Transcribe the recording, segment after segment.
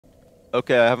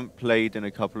Okay, I haven't played in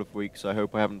a couple of weeks. I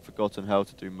hope I haven't forgotten how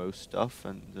to do most stuff.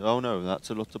 And oh no, that's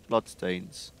a lot of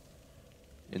bloodstains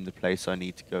in the place I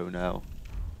need to go now.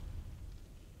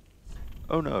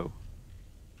 Oh no.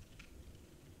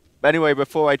 Anyway,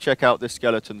 before I check out this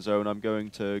skeleton zone, I'm going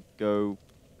to go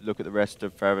look at the rest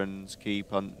of Farron's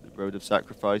Keep on the Road of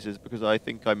Sacrifices, because I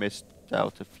think I missed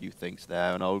out a few things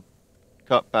there, and I'll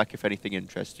cut back if anything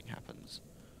interesting happens.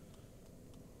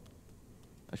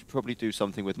 I should probably do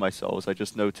something with my souls. I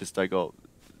just noticed I got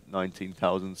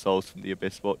 19,000 souls from the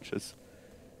Abyss Watchers.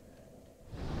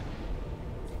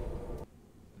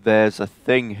 There's a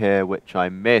thing here which I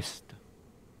missed.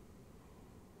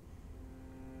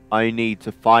 I need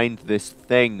to find this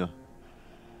thing.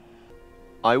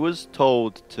 I was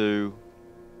told to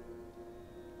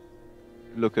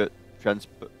look at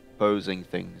transposing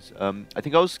things. I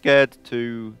think I was scared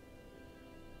to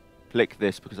click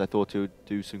this because I thought it would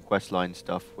do some questline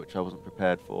stuff which I wasn't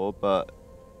prepared for, but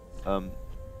oh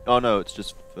no, it's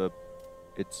just for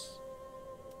it's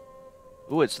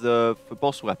for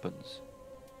boss weapons.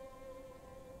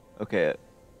 Okay.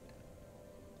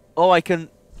 Oh, I can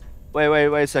wait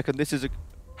a second. This is a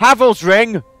Havel's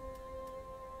ring.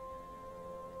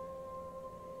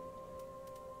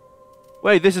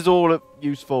 Wait, this is all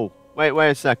useful. Wait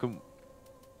a second.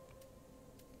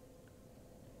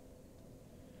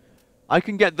 I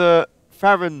can get the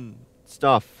Farron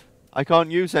stuff. I can't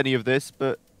use any of this,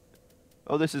 but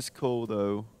oh, this is cool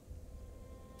though.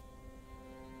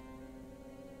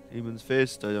 Demon's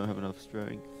Fist. I don't have enough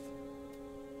strength.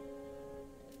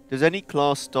 Does any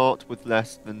class start with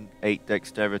less than 8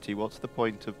 dexterity? What's the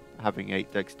point of having 8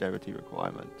 dexterity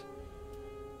requirement?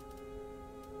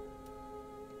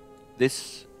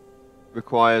 This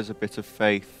requires a bit of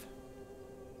faith.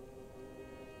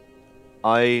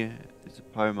 It's a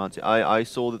pyromancy. I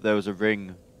saw that there was a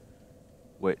ring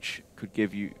which can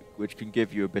give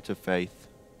you a bit of faith.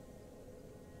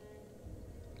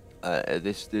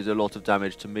 This there's a lot of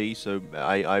damage to me, so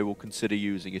I will consider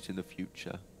using it in the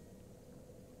future.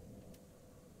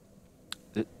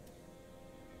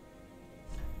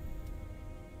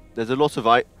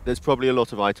 There's probably a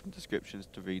lot of item descriptions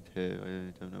to read here.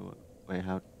 I don't know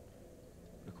how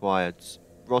required.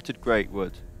 Rotted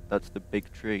greatwood. That's the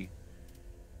big tree.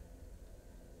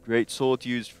 Great sword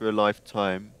used for a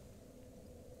lifetime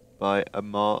by a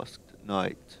masked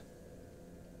knight.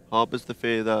 Harbours the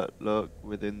fear that lurk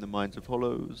within the minds of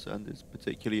hollows and is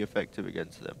particularly effective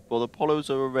against them. Well, the hollows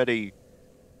are already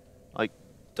like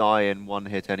die in one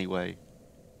hit anyway.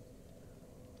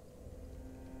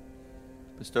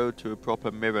 Bestowed to a proper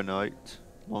mirror knight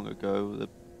long ago.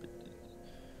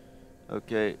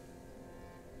 Okay.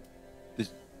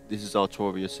 This is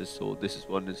Artorius' sword. This is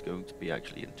one that's going to be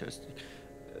actually interesting.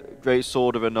 Great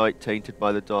sword of a knight tainted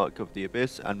by the dark of the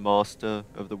abyss and master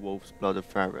of the wolf's blood of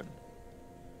Farron.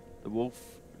 The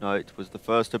wolf knight was the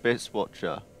first abyss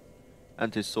watcher,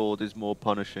 and his sword is more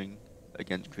punishing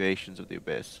against creations of the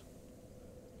abyss.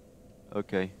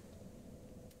 Okay.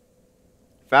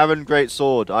 Farron great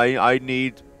sword. I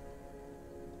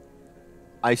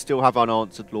still have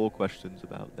unanswered lore questions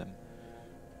about them.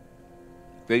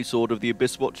 Great sword of the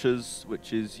Abyss Watchers,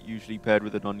 which is usually paired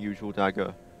with an unusual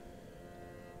dagger.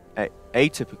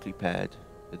 Atypically paired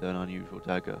with an unusual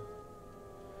dagger.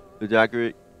 The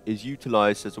dagger is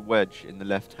utilized as a wedge in the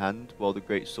left hand, while the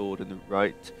great sword in the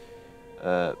right,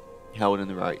 held in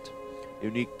the right. A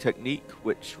unique technique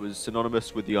which was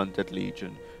synonymous with the Undead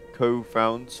Legion.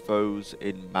 Co-founds foes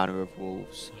in manner of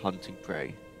wolves, hunting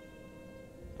prey.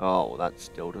 Oh, that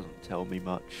still doesn't tell me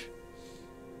much.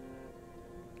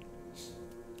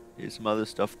 Here's some other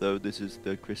stuff though. This is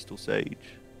the Crystal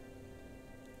Sage.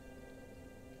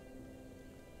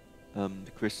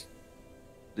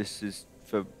 This is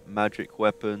for magic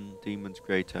weapon, Demon's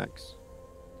Great Axe.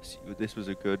 This was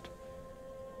a good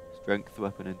strength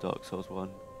weapon in Dark Souls 1.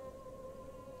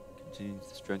 Continues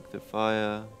the strength of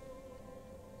fire.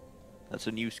 That's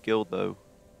a new skill though.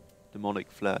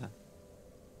 Demonic Flare.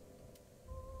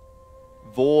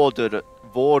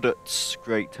 Vordut's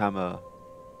Great Hammer.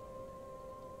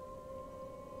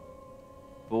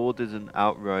 Vord is an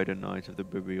outrider knight of the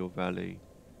Burial Valley.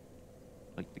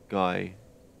 Like the guy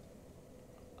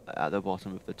at the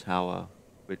bottom of the tower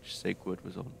which Sigurd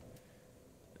was on.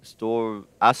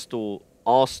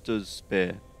 Astor's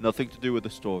Spear. Nothing to do with the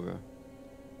Storer.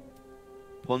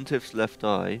 Pontiff's Left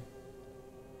Eye.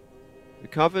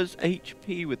 Recovers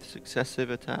HP with successive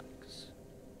attacks.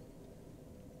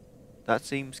 That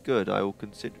seems good. I will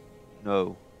consider...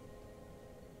 No.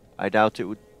 I doubt it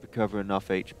would recover enough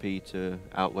HP to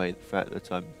outweigh the fact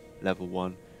that I'm level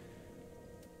 1.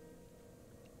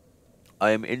 I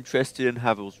am interested in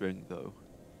Havel's Ring, though.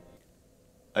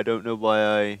 I don't know why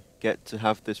I get to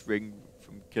have this ring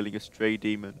from killing a stray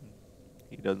demon.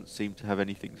 He doesn't seem to have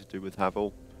anything to do with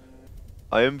Havel.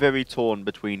 I am very torn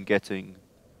between getting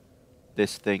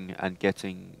this thing and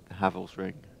getting Havel's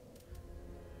ring.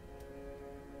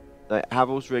 Like,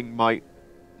 Havel's ring might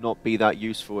not be that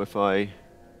useful if I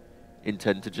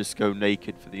intend to just go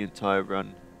naked for the entire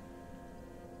run.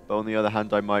 But on the other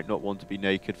hand, I might not want to be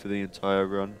naked for the entire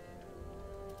run.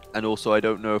 And also, I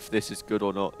don't know if this is good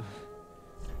or not.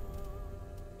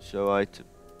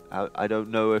 I don't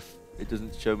know if it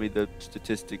doesn't show me the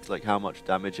statistics, like how much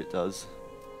damage it does.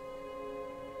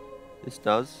 This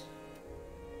does.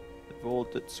 The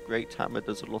Vordat's great hammer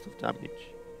does a lot of damage.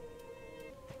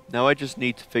 Now I just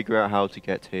need to figure out how to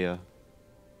get here.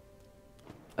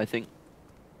 I think...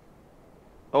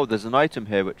 Oh, there's an item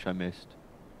here which I missed.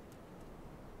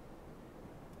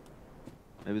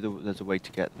 Maybe there's a way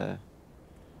to get there.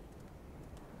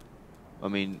 I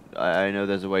mean, I know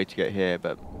there's a way to get here,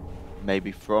 but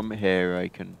maybe from here I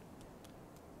can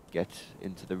get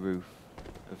into the roof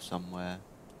of somewhere.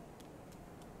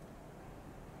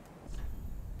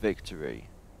 Victory.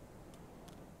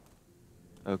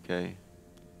 Okay.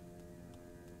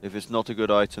 If it's not a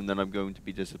good item, then I'm going to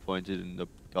be disappointed in the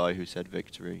guy who said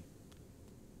victory.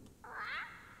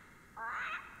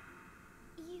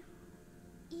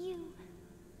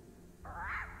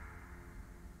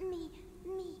 Me,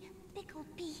 pickle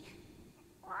pea.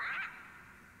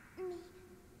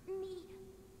 Me,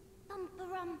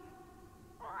 bumperum.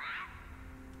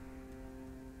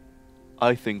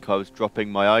 I think I was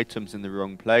dropping my items in the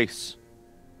wrong place.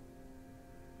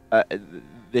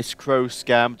 This crow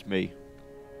scammed me.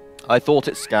 I thought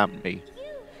it scammed me.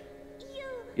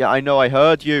 Yeah, I know, I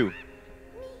heard you.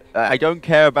 I don't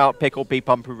care about pickle pea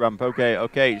pumper rump.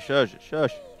 Okay, shush.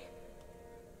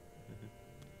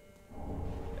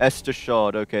 Esther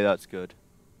Shard, okay, that's good.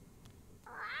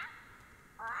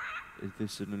 Is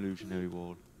this an illusionary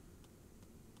wall?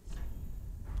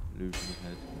 Illusion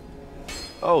ahead.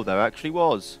 Oh, there actually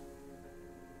was.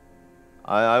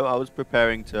 I was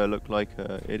preparing to look like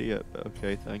an idiot, but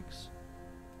okay, thanks.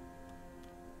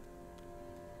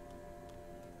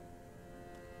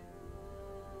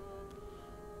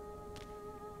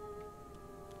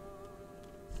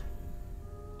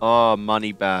 Ah,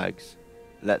 money bags.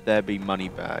 Let there be money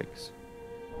bags.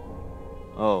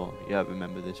 Oh, yeah,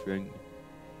 remember this ring.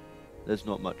 There's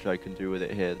not much I can do with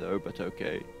it here, though, but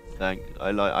okay.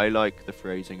 I like the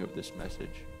phrasing of this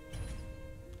message.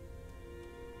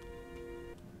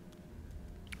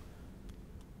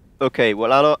 Okay,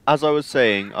 well, as I was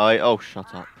saying, oh,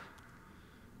 shut up.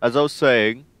 As I was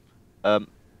saying,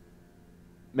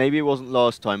 maybe it wasn't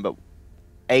last time, but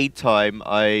a time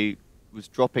I was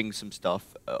dropping some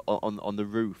stuff on the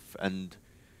roof, and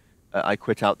I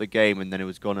quit out the game, and then it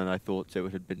was gone, and I thought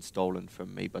it had been stolen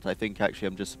from me. But I think actually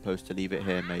I'm just supposed to leave it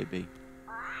here, maybe.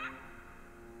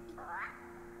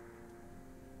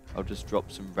 I'll just drop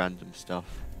some random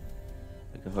stuff,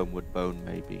 like a homeward bone,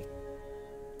 maybe.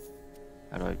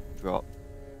 And I drop,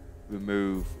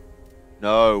 remove.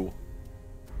 No.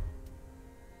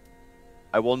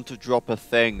 I want to drop a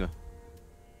thing.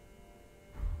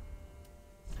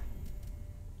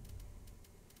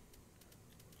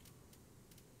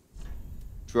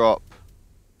 Drop.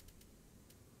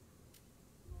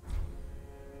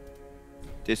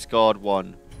 Discard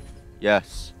one.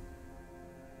 Yes.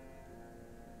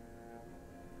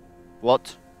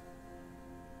 What?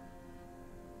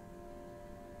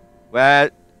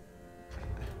 Where?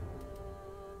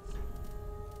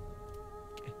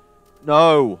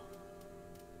 No.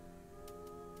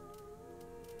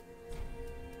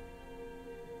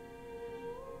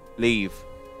 Leave.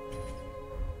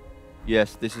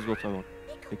 Yes, this is what I want.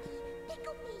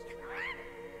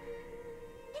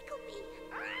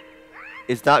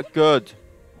 Is that good?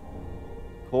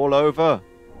 Call over.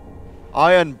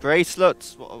 Iron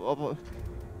bracelets.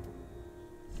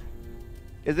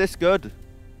 Is this good?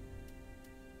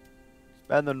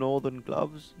 Spend the northern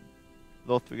gloves.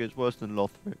 Lothric is worse than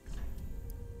Lothric.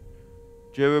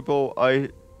 Durable.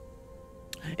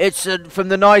 It's from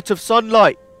the Night of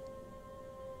Sunlight.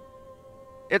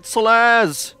 It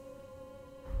slares.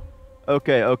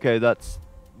 Okay, that's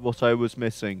what I was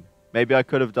missing. Maybe I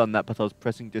could have done that, but I was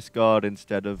pressing discard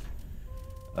instead of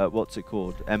what's it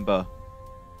called? Ember.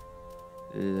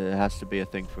 It has to be a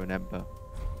thing for an ember.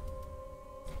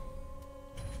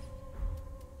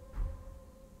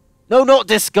 No, not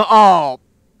discard. Oh.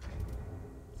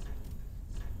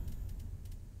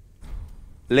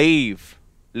 Leave.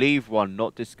 Leave one,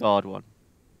 not discard one.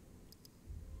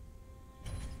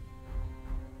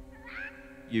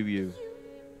 You.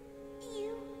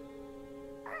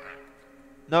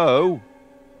 No.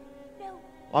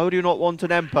 Why would you not want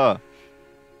an emperor?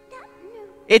 That new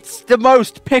It's the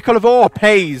most pickle of all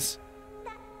pays.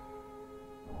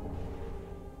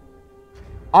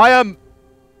 I am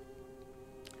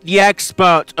the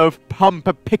expert of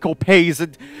pumper pickle peas,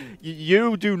 and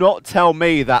you do not tell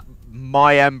me that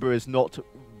my ember is not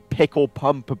pickle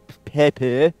pumper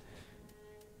pepper.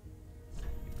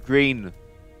 Green.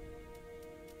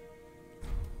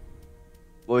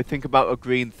 What do you think about a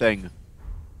green thing?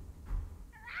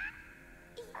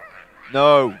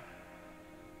 No.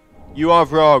 You are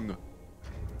wrong.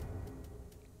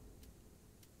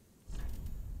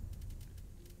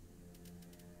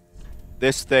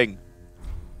 This thing.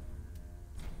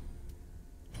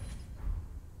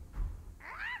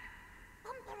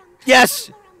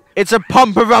 Yes! It's a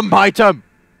pumper-rump item!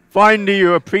 Finally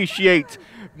you appreciate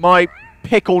my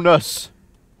pickleness.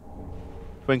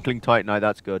 Twinkling Titanite,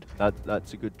 that's good.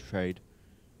 That's a good trade.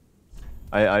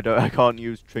 I can't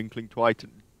use Twinkling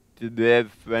Titanite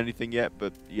for anything yet,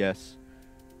 but yes.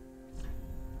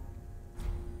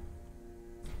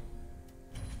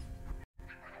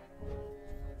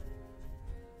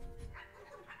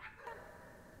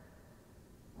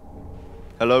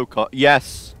 Hello,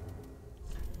 yes.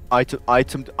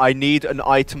 Item. I need an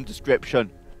item description.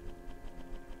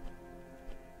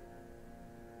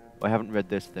 I haven't read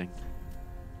this thing.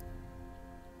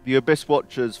 The Abyss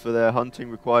Watchers, for their hunting,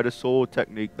 required a sword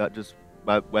technique that just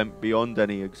went beyond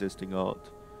any existing art.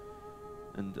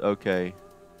 And okay,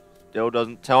 still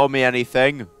doesn't tell me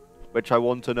anything, which I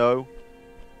want to know.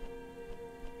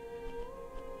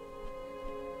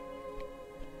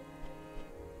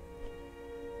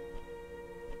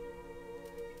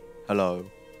 Hello.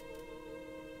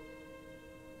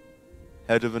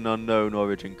 Head of an unknown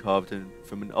origin carved in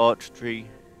from an arch tree.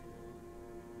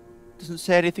 Doesn't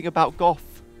say anything about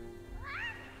Goth.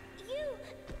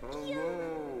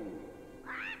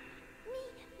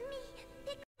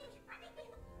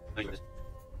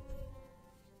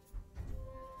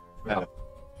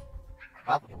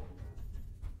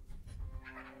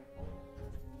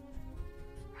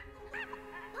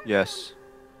 Yes.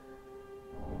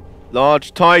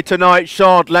 Large Titanite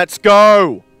shard, let's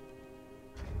go!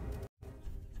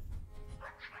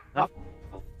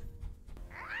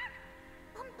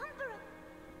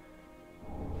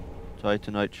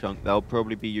 Titanite chunk, that'll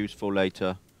probably be useful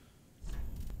later.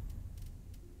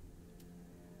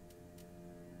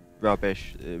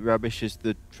 Rubbish. Rubbish is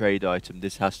the trade item.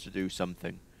 This has to do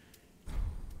something.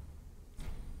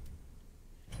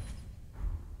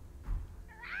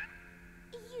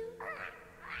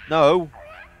 No.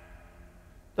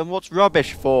 Then what's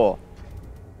rubbish for?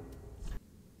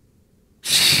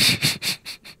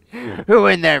 Who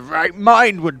in their right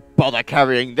mind would bother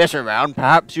carrying this around?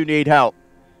 Perhaps you need help.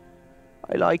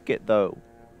 I like it though.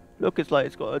 Look, it's like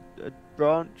it's got a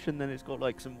branch and then it's got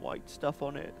like some white stuff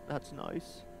on it. That's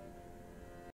nice.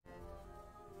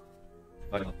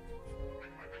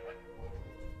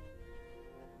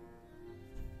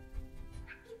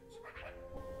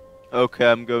 Okay,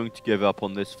 I'm going to give up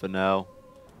on this for now.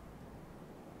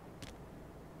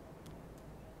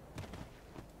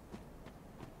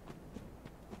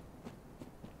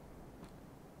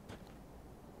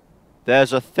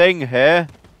 There's a thing here.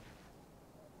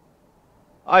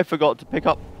 I forgot to pick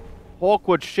up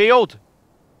Hawkwood's shield.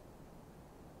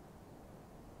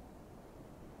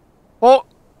 Oh!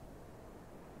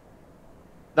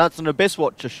 That's an Abyss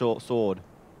Watcher short sword.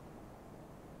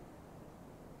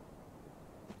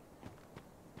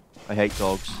 I hate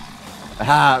dogs.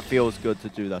 Ah, it feels good to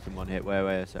do that in one hit. Wait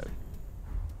a second.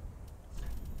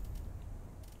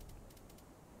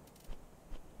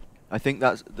 I think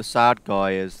that's the sad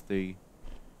guy is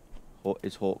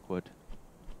Hawkwood.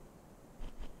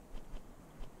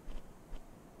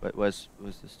 Wait, where's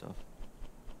the stuff?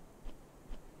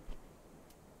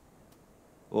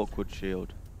 Hawkwood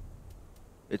shield.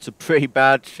 It's a pretty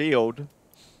bad shield.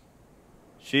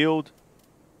 Shield.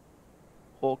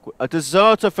 Hawkwood. A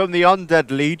deserter from the Undead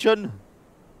Legion.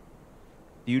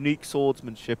 The unique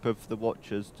swordsmanship of the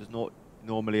Watchers does not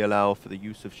normally allow for the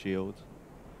use of shield.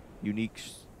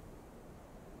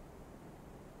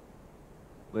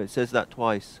 Well, it says that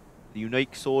twice. The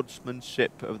unique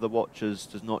swordsmanship of the Watchers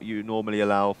does not normally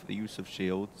allow for the use of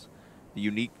shields. The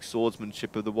unique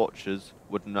swordsmanship of the Watchers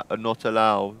would not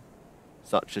allow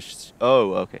such a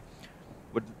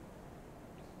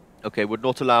would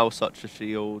not allow such a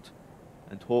shield,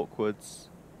 and Hawkwood's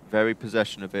very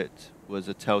possession of it was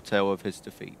a telltale of his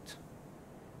defeat.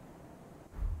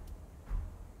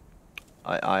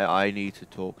 I need to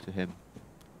talk to him.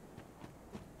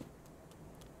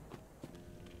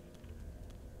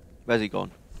 Where's he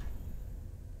gone?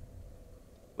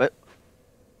 Where?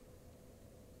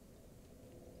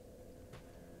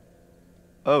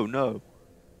 Oh no.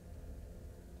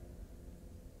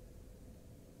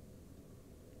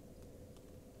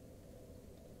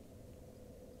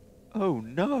 Oh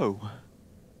no.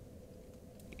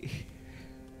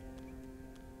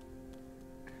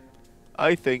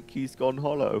 I think he's gone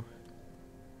hollow.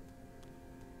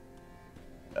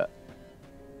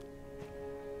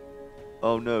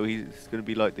 Oh no, he's gonna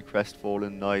be like the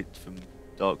crestfallen knight from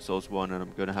Dark Souls 1 and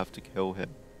I'm gonna have to kill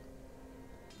him.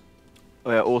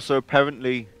 Oh yeah, also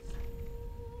apparently...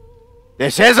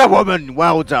 This is a woman!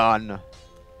 Well done!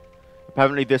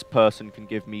 Apparently this person can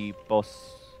give me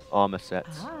boss armor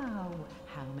sets. Oh,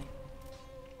 how many?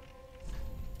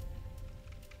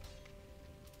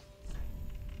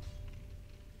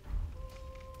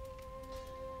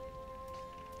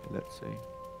 Let's see.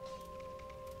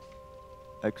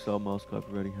 Exile Mask,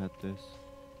 I've already had this.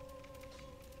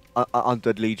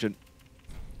 Undead Legion.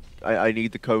 I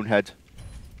need the cone head.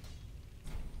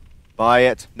 Buy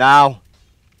it now.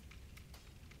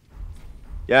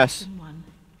 Yes. Someone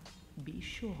be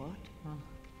short.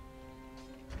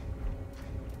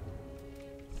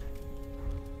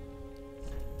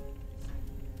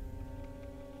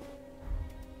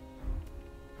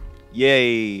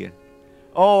 Yay.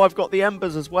 Oh, I've got the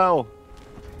embers as well.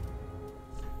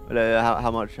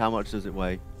 How much does it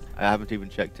weigh? I haven't even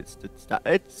checked its stat.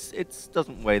 It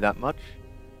doesn't weigh that much.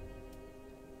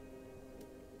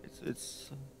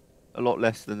 It's a lot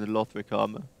less than the Lothric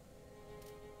armor.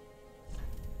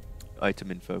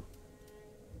 Item info.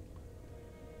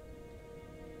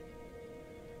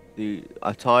 The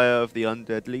attire of the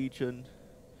Undead Legion.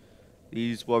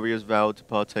 These warriors vowed to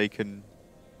partake in...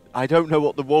 I don't know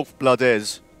what the wolf blood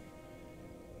is.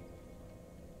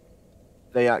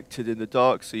 They acted in the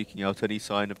dark, seeking out any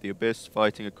sign of the abyss,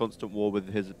 fighting a constant war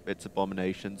with its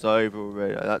abominations. I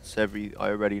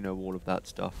already know all of that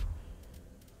stuff.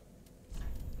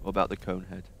 What about the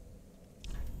Conehead?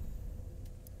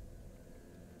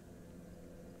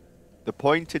 The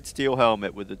pointed steel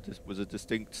helmet was a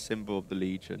distinct symbol of the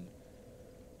Legion,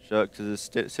 shirked as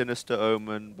a sinister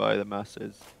omen by the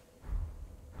masses.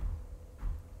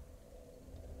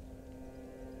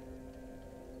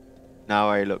 Now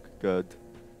I look good.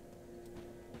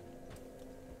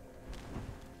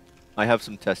 I have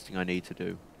some testing I need to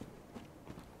do.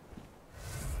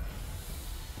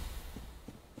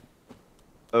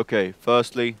 Okay,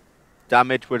 firstly,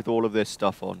 damage with all of this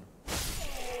stuff on.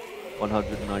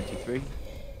 193.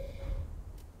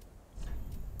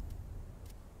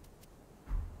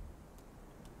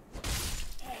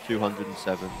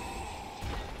 $207.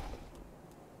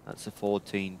 That's a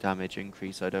 14 damage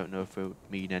increase. I don't know if it would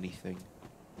mean anything.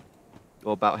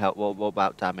 What about health? What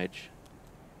about damage?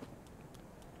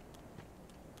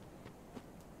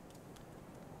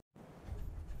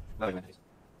 Wait a minute.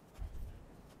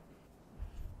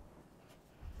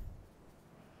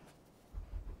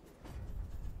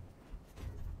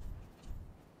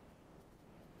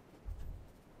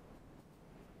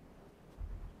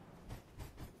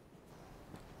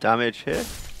 Damage here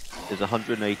is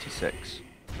 186,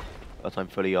 but I'm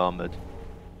fully armored.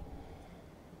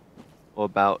 What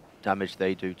about damage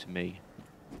they do to me?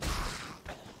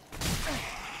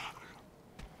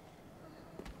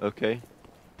 Okay.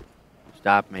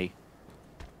 Stab me.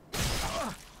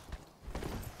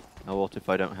 Now what if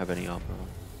I don't have any armor on?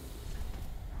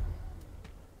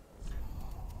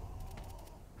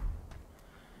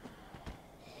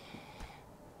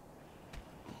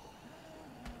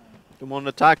 Come on,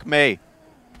 attack me!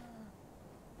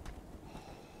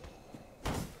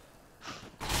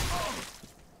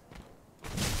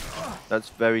 That's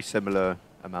very similar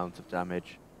amount of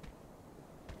damage.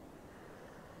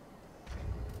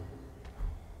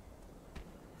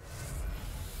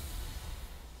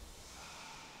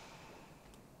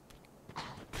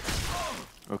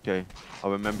 Okay,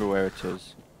 I'll remember where it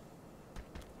is.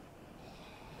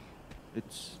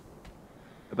 It's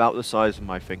about the size of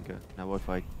my finger. Now what if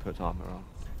I put armor on?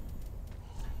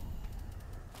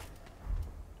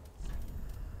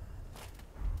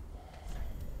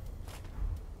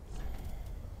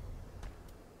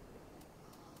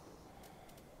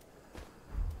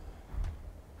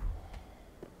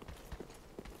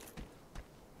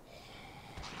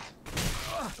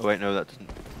 Oh wait, no, that doesn't...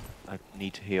 I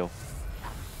need to heal.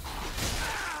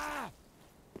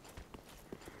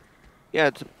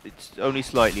 Yeah, it's only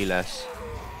slightly less.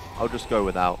 I'll just go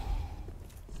without.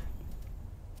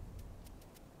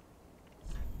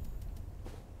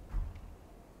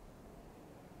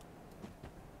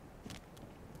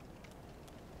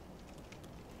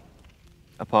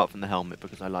 Apart from the helmet,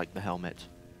 because I like the helmet.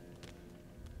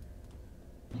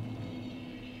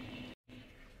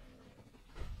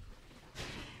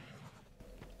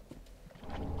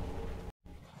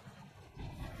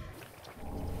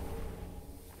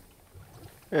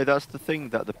 Yeah, that's the thing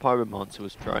that the pyromancer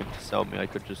was trying to sell me. I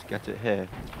could just get it here.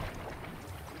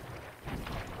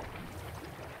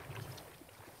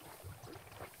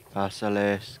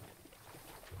 Basilisk.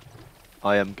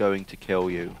 I am going to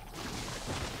kill you.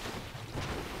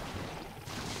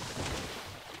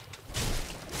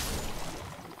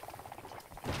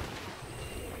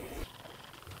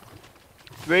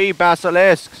 Three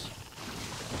basilisks!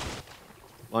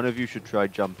 One of you should try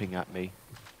jumping at me.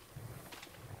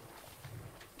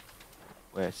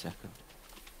 Wait a second.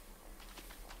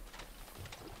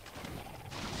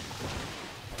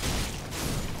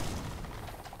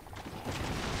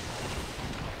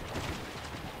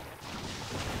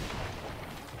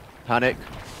 Panic.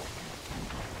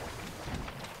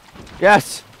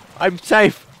 Yes! I'm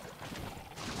safe!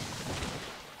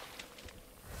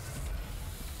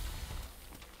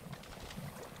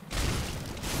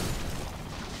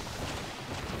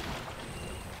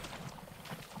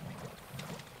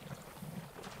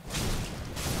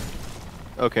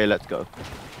 Okay, let's go.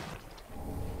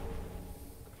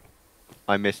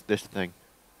 I missed this thing.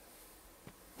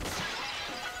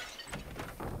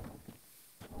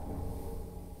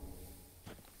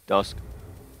 Dusk.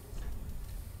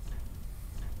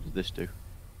 What does this do?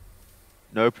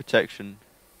 No protection.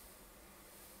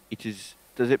 It is...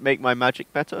 Does it make my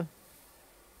magic better?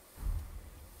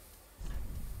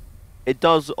 It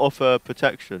does offer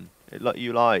protection.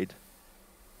 You lied.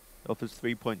 It offers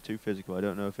 3.2 physical. I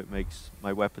don't know if it makes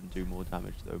my weapon do more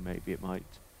damage, though. Maybe it might.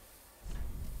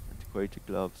 Antiquated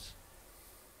gloves.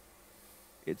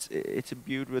 It's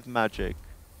imbued with magic.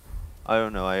 I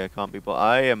don't know. I can't be. But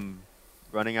I am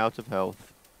running out of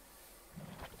health.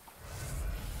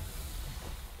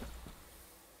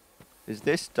 Is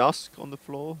this dusk on the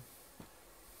floor?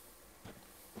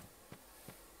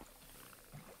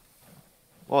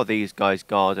 What are these guys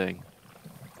guarding?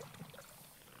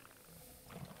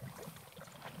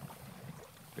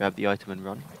 Grab the item and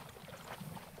run.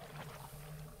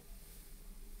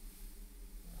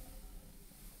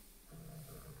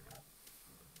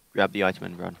 Grab the item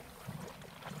and run.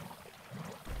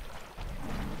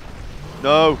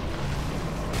 No!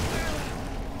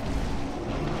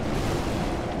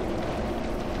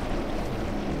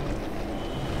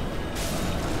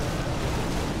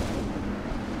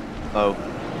 Oh.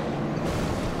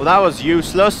 Well, that was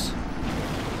useless.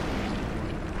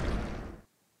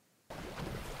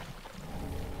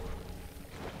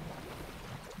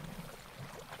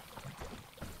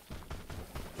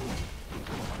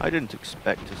 I didn't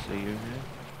expect to see you here.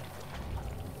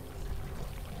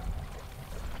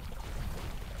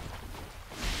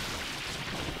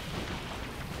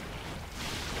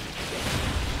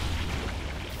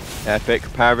 Epic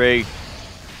parry.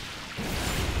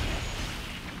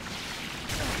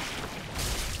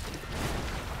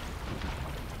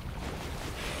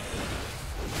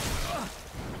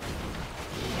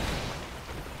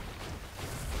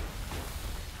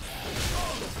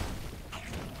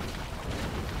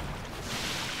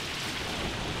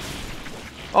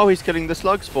 Oh, he's killing the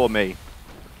slugs for me.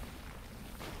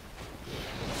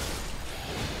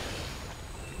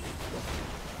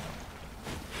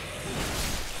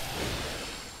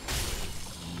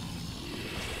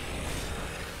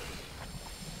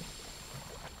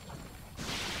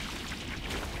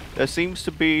 There seems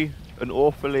to be an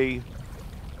awfully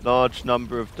large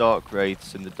number of dark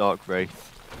wraiths in the dark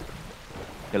wraith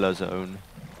killer zone.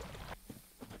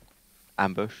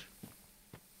 Ambush.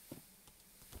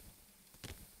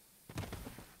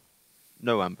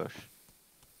 No ambush.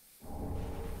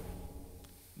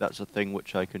 That's a thing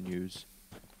which I can use.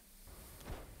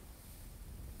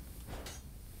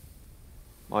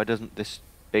 Why doesn't this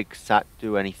big sack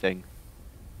do anything?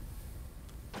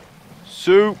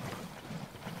 Soup!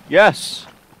 Yes!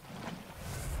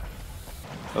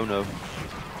 Oh no.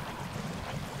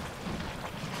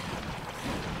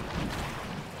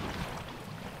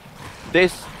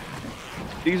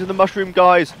 These are the mushroom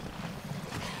guys.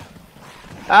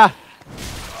 Ah!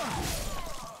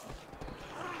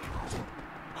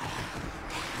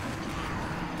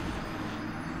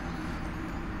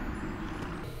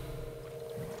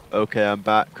 Okay, I'm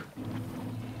back.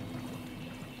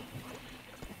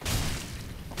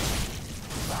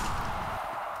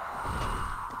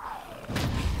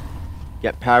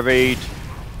 Get parried.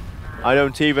 I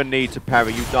don't even need to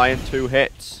parry. You die in 2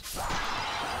 hits.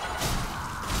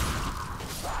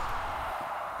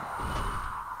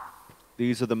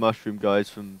 These are the mushroom guys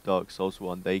from Dark Souls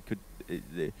 1. They could...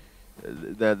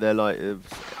 They're like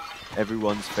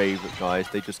everyone's favourite guys.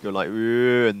 They just go like...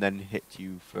 and then hit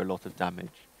you for a lot of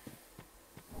damage.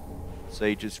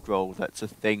 Sage's Scroll, that's a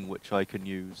thing which I can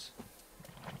use.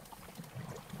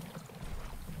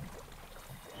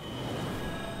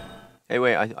 Hey,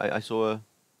 wait, I saw a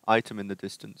item in the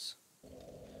distance.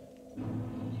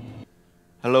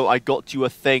 Hello, I got you a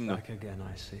thing. Back again,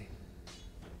 I see.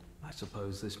 I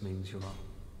suppose this means you're on.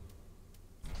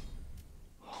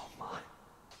 Oh my.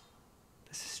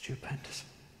 This is stupendous.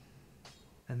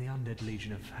 And the undead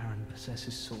legion of Farron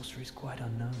possesses sorceries quite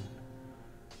unknown.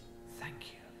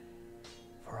 Thank you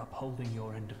for upholding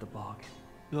your end of the bargain.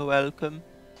 You're welcome.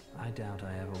 I doubt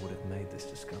I ever would have made this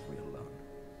discovery alone.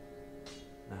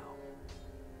 Now,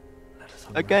 let us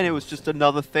Again, it unravel was this just thing.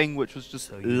 another thing which was just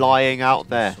So you lying know out the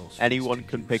there. sorceries Anyone to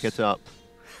can pick use. it up.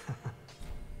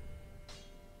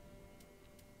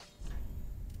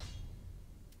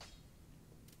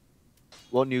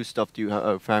 What new stuff do you have?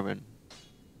 Oh, Farron.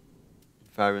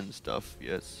 Farron stuff,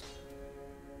 yes.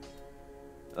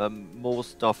 More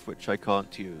stuff which I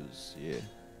can't use, yeah.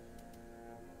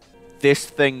 This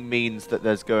thing means that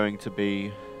there's going to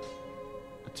be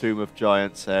a Tomb of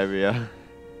Giants area.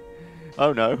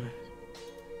 Oh no.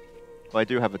 But I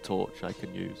do have a torch I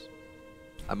can use.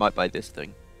 I might buy this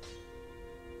thing.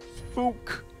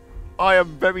 Spook! I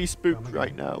am very spooked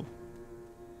right now.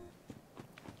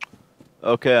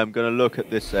 Okay, I'm gonna look at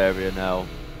this area now.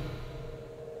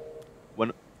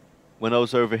 When I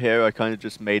was over here, I kind of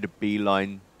just made a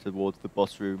beeline towards the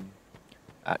boss room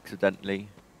accidentally.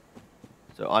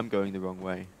 So I'm going the wrong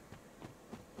way.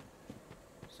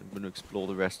 So I'm going to explore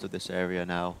the rest of this area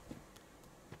now.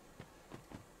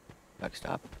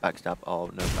 Backstab, backstab, oh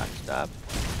no backstab.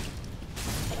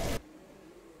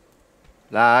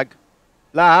 Lag!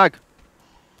 Lag!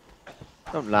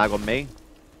 Don't lag on me.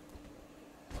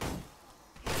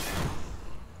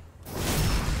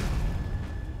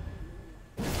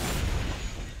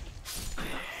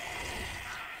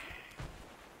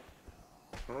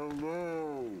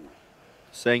 Hello.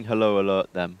 Saying hello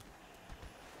alert them.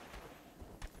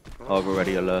 I've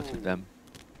already alerted them.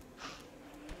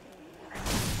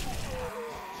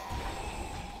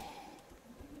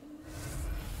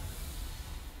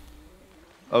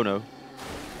 Oh no.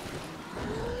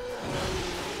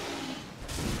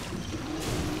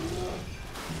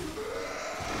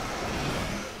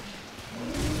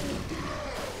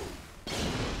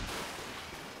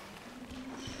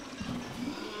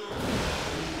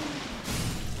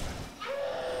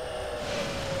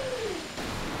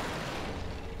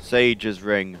 Sage's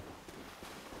ring.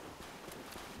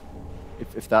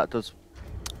 If that does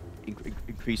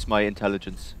increase my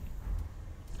intelligence.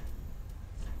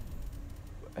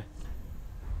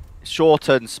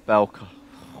 Shorten spell.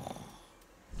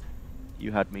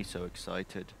 You had me so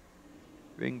excited.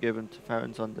 Ring given to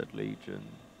Farron's Undead Legion.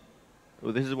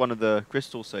 Oh, this is one of the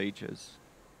crystal sages.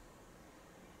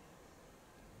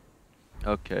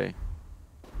 Okay.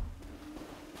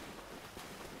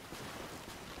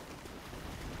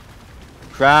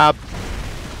 Crab!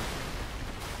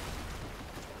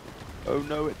 Oh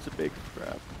no, it's a big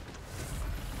crab.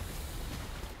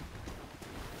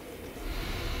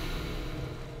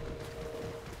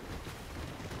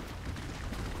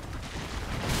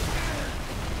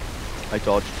 I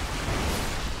dodged.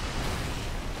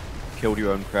 Killed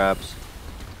your own crabs.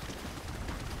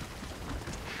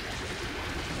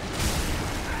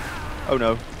 Oh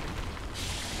no.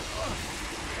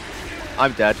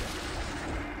 I'm dead.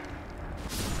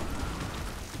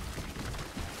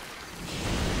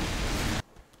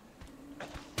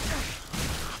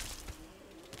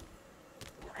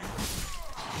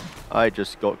 I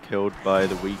just got killed by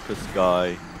the weakest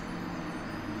guy.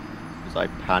 Because I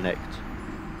panicked.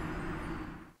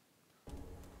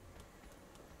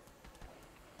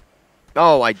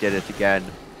 Oh, I did it again.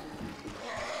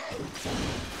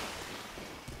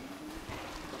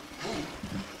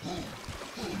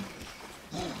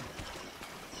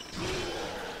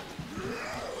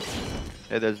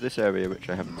 Hey, there's this area which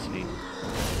I haven't seen.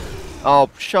 Oh,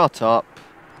 shut up.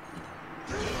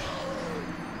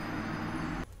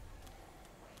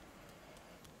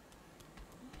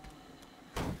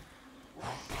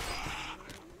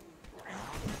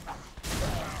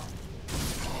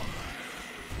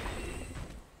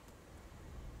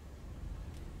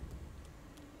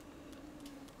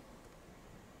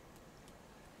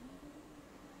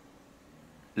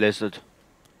 Lizard.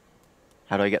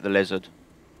 How do I get the lizard?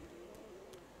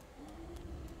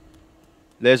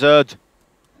 Lizard!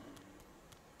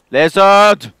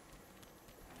 Lizard!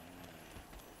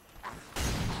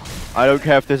 I don't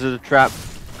care if this is a trap.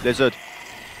 Lizard.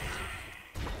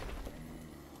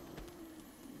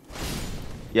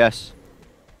 Yes.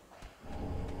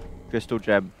 Crystal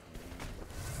gem.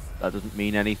 That doesn't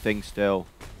mean anything still.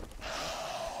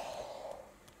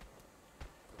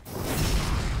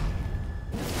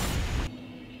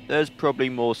 There's probably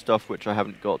more stuff which I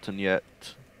haven't gotten yet.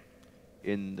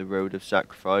 in the Road of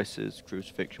Sacrifices,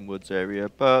 Crucifixion Woods area,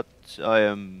 but I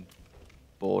am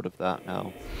bored of that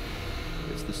now.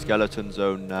 It's the skeleton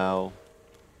zone now.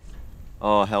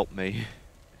 Oh, help me.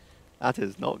 That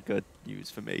is not good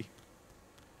news for me.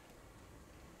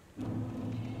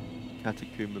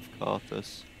 Catacomb of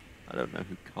Carthus. I don't know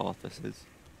who Carthus is.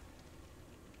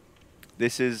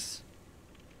 This is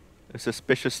a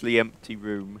suspiciously empty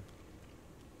room.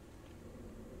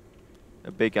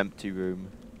 A big empty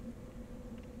room.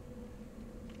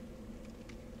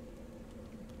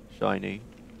 Shiny.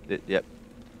 Yep.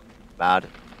 Bad.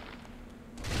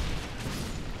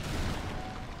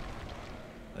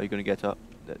 Are you gonna get up?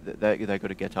 They're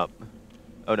gonna get up.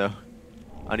 Oh no.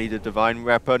 I need a divine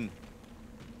weapon.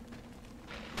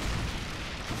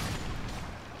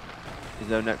 Is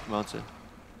there a necromancer?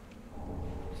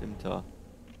 Scimitar.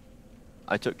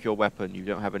 I took your weapon. You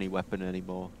don't have any weapon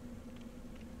anymore.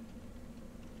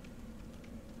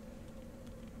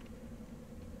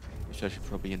 Which I should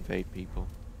probably invade people.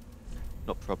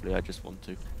 Not probably, I just want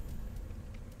to.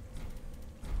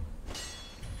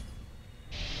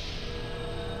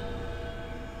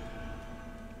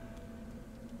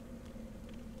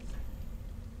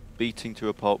 Beating to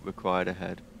a pulp required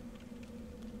ahead.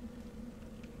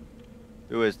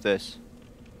 Who is this?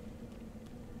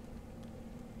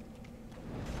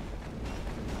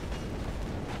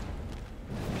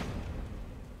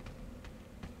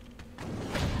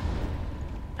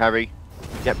 Parry.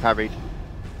 Get parried.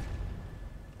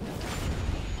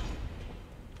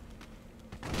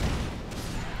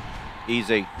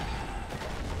 Easy.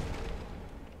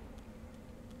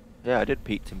 Yeah, I did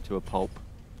beat him to a pulp.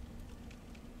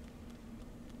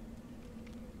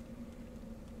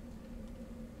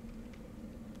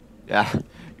 Yeah,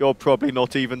 you're probably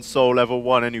not even soul level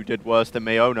 1 and you did worse than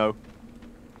me, oh no.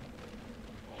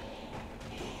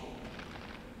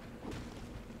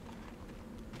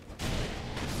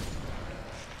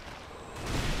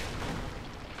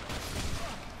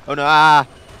 Oh no, ah!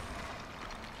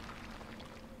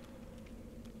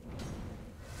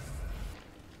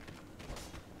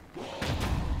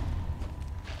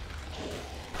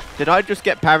 Did I just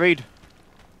get parried?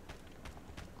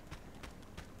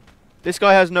 This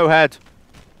guy has no head.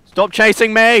 Stop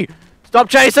chasing me! Stop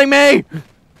chasing me!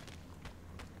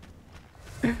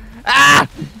 Ah!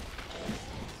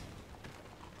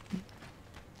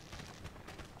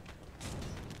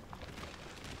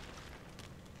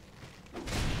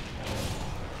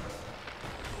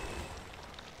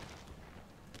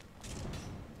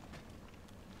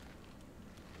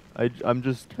 I'm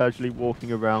just casually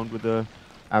walking around with a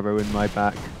arrow in my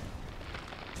back.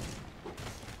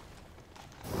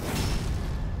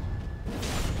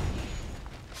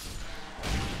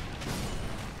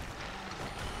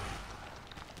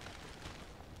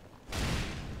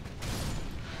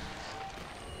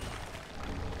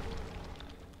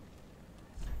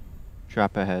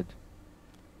 Trap ahead.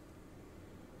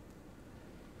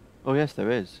 Oh yes, there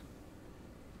is.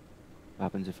 What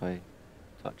happens if I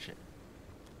touch it?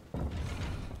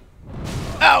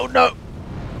 Oh no!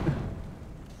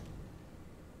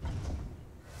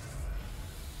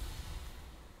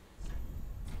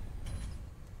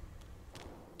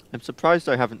 I'm surprised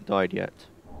I haven't died yet.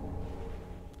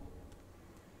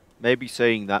 Maybe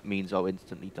saying that means I'll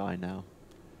instantly die now.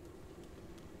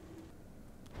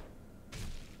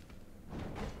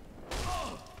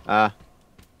 Ah.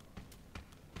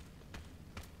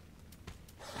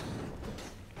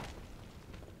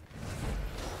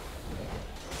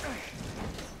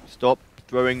 Stop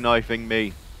throwing knifing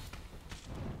me.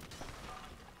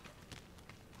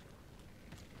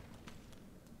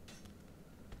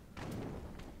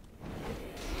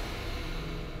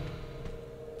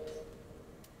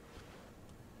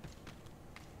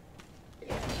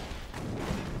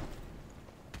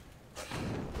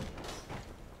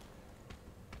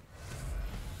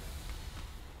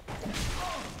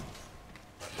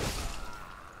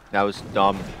 That was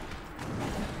dumb.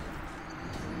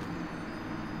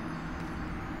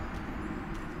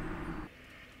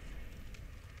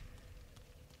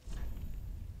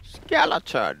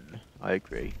 Skeleton. I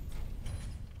agree.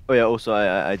 Oh yeah, also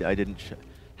I didn't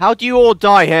how do you all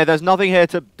die here? There's nothing here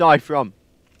to die from.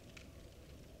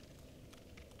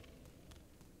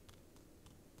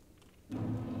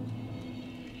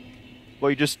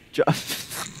 Well, you just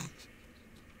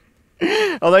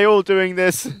are they all doing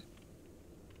this?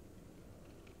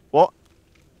 What?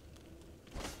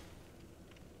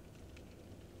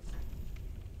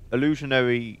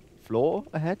 Illusionary floor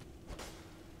ahead?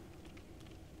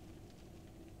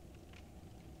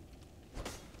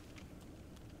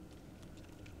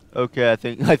 Okay, I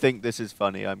think this is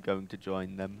funny. I'm going to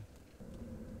join them.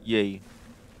 Yay.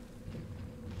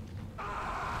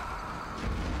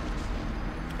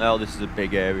 Oh, this is a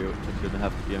big area which I'm going to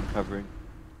have to be uncovering.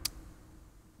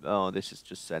 Oh, this is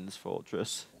just Sen's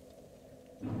Fortress.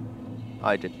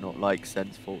 I did not like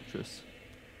Sen's Fortress.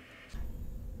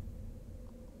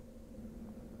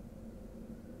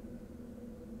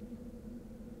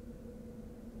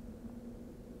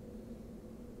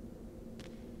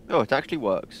 Oh, it actually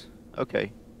works.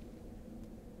 Okay.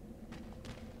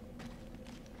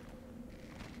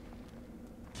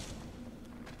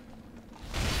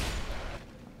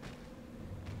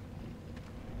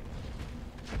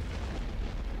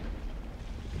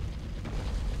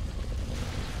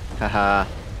 Haha.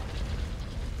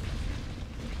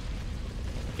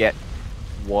 Get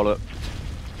walloped.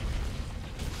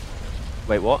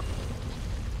 Wait, what?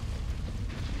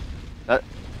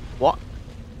 What?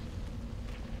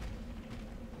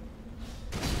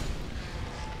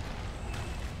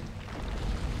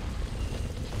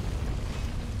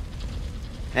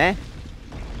 Eh?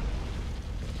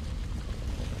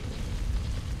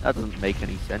 That doesn't make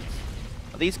any sense.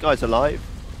 Are these guys alive?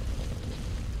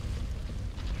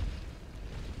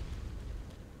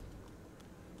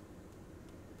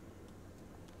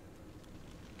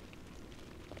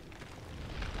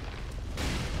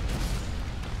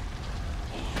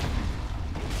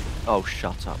 Oh,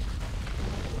 shut up.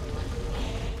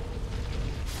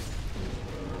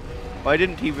 Why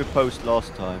didn't he riposte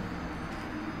last time?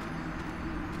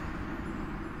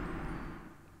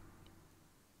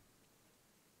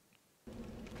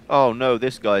 Oh no,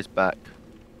 this guy's back.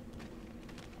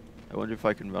 I wonder if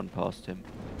I can run past him.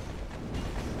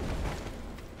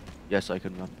 Yes, I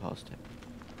can run past him.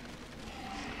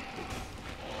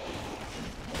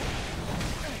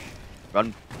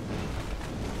 Run.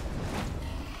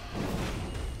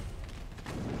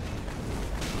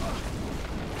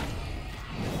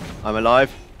 I'm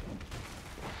alive.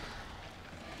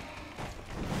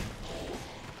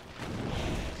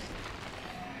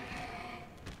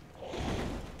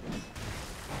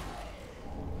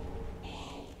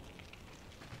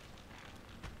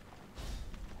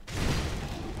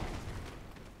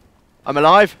 I'm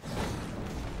alive.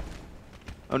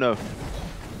 Oh no.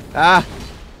 Ah!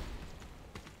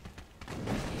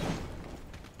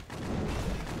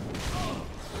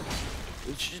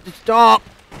 Stop!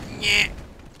 Yeah.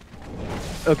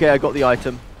 Okay, I got the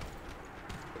item.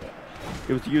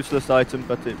 It was a useless item,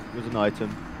 but it was an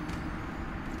item.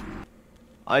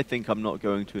 I think I'm not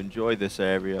going to enjoy this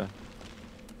area.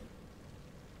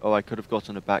 Oh, I could have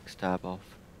gotten a backstab off.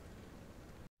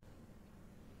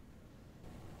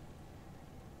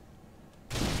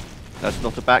 That's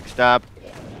not a backstab.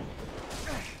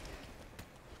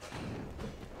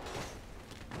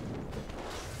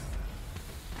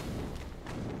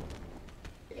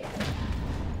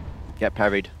 Get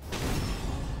parried.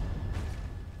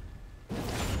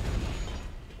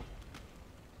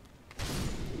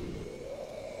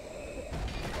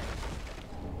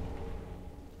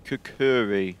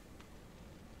 Kukuri.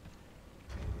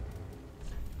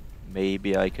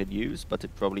 Maybe I could use, but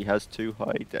it probably has too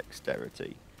high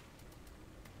dexterity.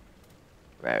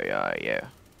 Where are you?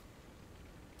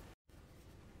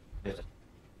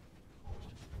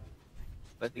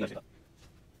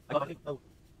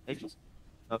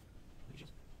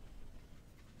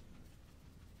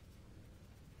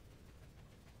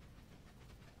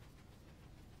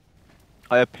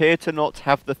 I appear to not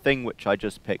have the thing which I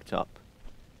just picked up.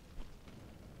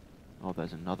 Oh,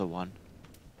 there's another one.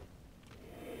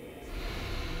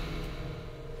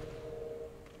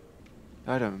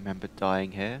 I don't remember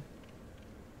dying here.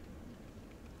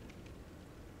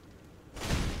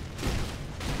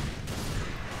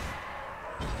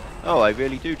 Oh, I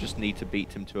really do just need to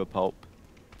beat him to a pulp.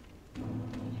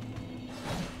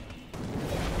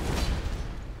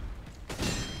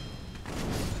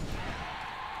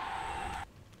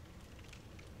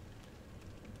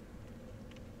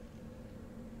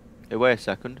 Hey, wait a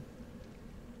second.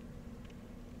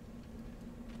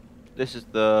 This is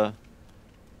the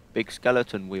big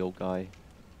skeleton wheel guy.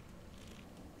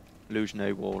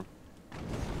 Illusionary wall.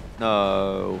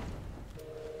 No.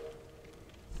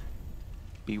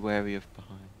 Be wary of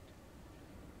behind.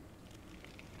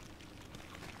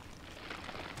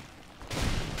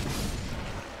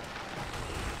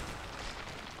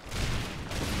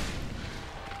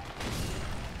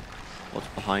 What's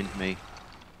behind me?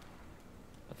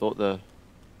 I thought the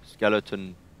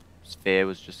skeleton sphere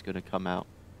was just going to come out.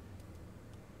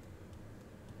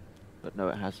 But no,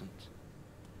 it hasn't.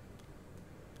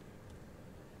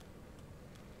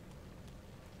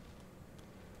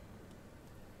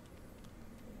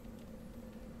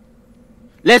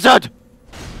 Lizard!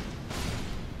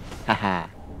 Haha.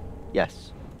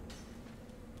 Yes.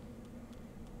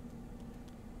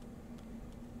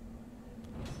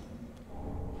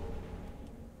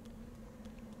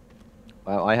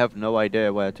 Well, I have no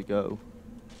idea where to go.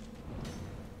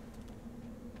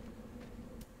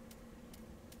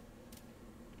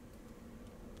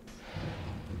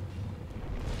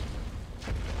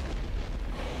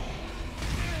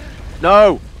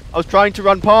 No! I was trying to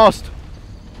run past!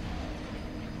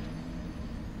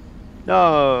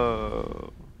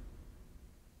 No!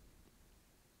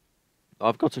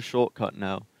 I've got a shortcut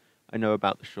now. I know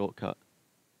about the shortcut.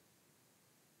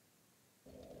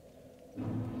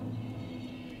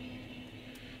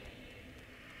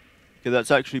 Okay,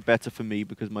 that's actually better for me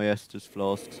because my Estus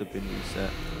flasks have been reset.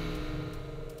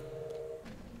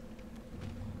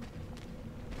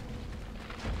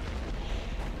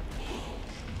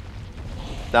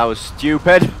 That was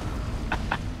stupid!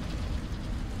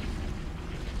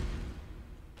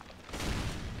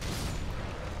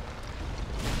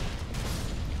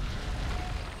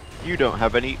 You don't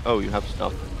have any... Oh, you have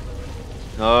stuff.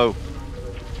 No.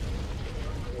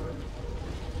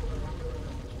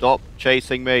 Stop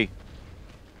chasing me.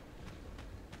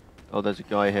 Oh, there's a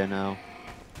guy here now.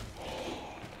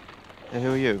 Hey,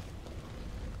 who are you?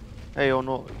 Hey, you're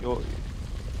not... You're...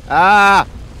 Ah!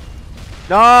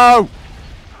 No!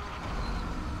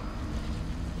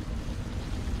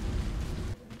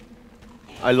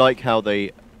 I like how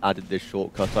they added this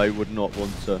shortcut. I would not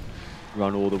want to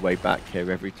run all the way back here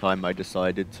every time I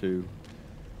decided to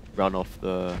run off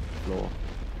the floor.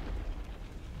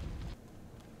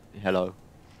 Hello.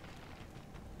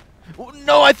 Oh,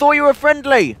 no, I thought you were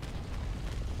friendly!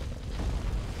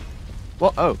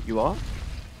 What? Oh, you are?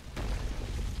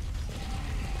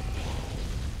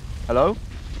 Hello?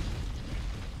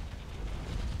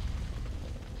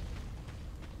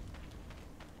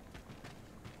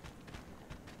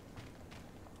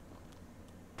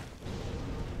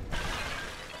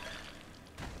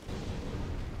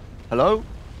 Hello?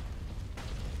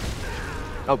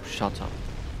 Oh, shut up.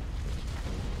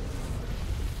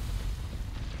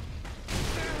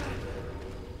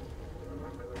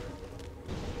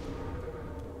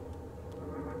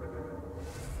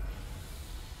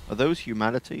 Are those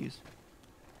humanities?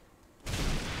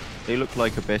 They look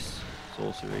like abyss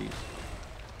sorceries.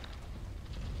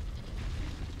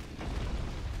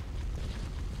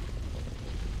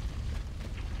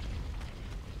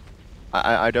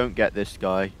 I don't get this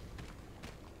guy.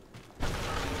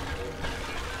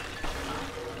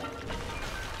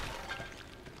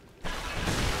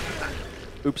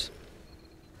 Oops.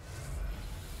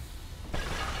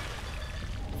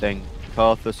 Thing.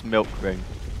 Carthus milk ring.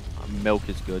 Milk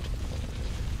is good.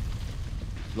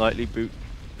 Slightly boot.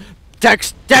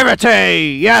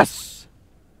 Dexterity! Yes!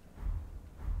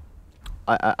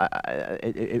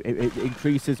 It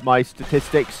increases my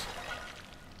statistics.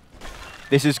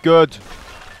 This is good.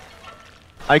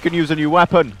 I can use a new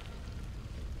weapon.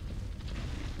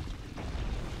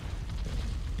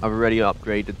 I've already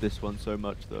upgraded this one so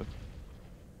much though.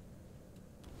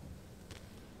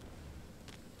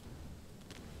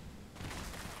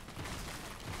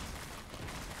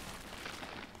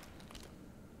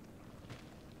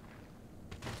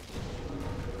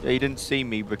 Yeah, he didn't see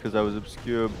me because I was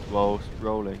obscured while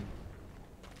rolling.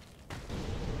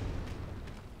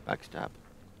 Backstab.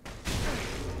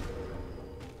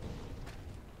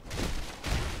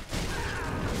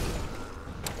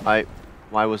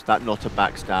 Why was that not a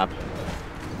backstab?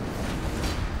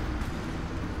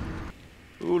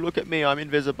 Ooh, look at me, I'm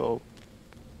invisible.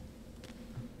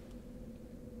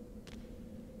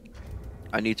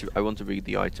 I want to read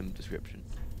the item description.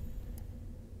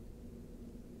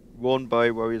 Worn by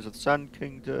warriors of the Sand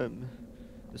Kingdom,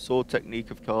 the sword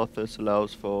technique of Carthus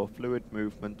allows for fluid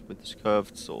movement with this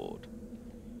curved sword.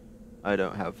 I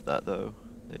don't have that though.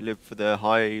 They live for their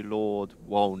High Lord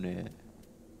Walnir.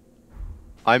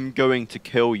 I'm going to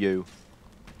kill you.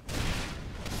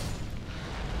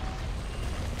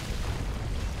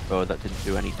 Oh, that didn't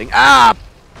do anything. Ah!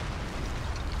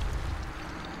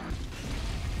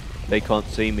 They can't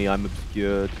see me, I'm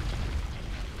obscured.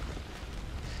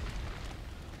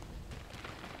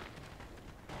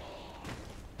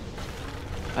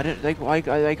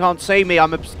 They can't see me,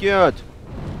 I'm obscured.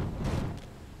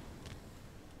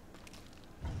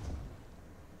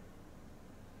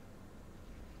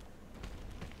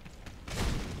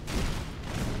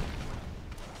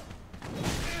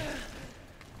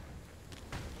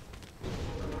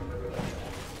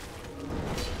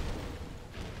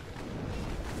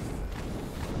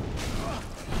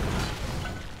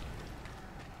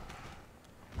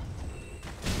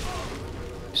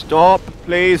 Stop,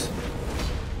 please.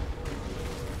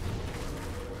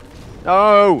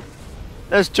 No!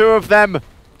 There's two of them!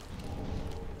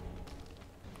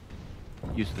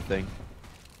 Use the thing.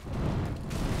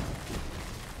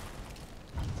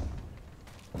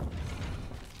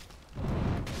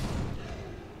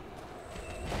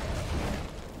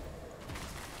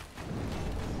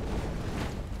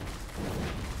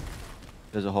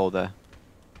 There's a hole there.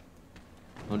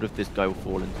 I wonder if this guy will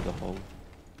fall into the hole.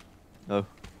 No.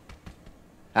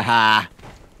 Haha!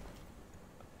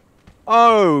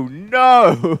 Oh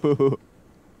no!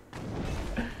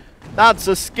 That's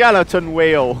a skeleton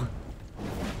wheel!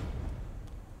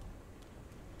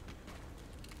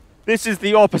 This is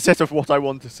the opposite of what I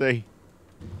want to see.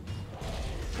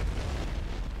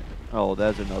 Oh,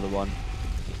 there's another one.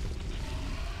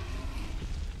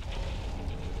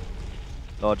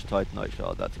 Large titanite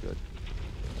shard, that's good.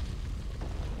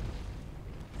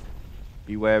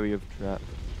 Be wary of trap.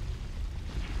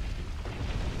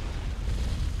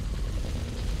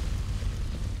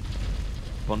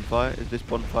 Bonfire? Is this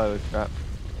bonfire a trap?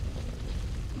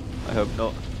 I hope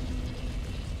not.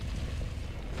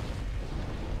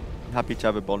 I'm happy to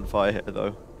have a bonfire here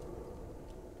though.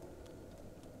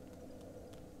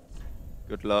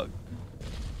 Good luck.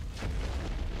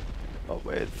 Not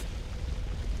with.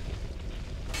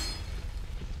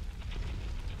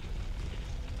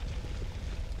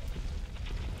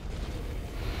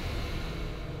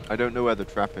 I don't know where the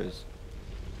trap is.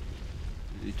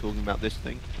 Is he talking about this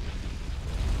thing?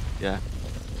 Yeah.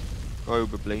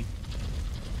 Probably.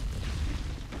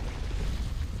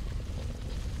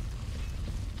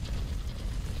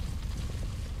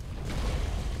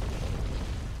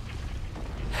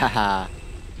 Haha.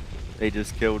 They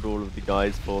just killed all of the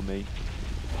guys for me.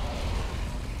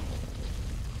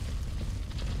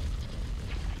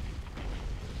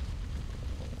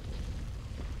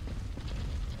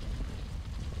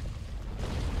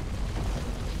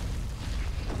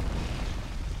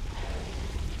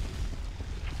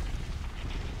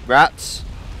 Rats.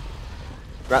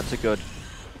 Rats are good.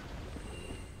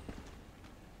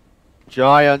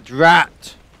 Giant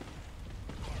rat.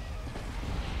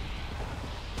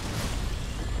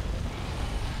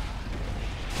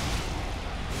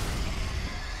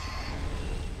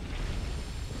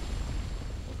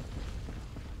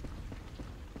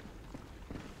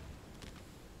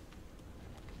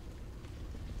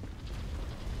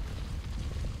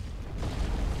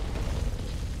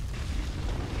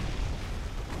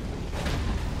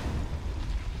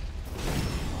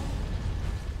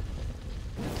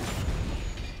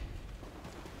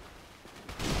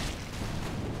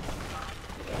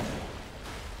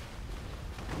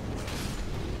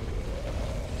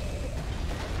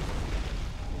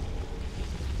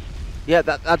 Yeah,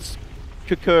 that's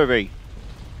Kukuri.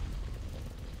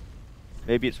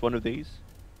 Maybe it's one of these?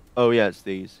 Oh yeah, it's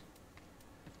these.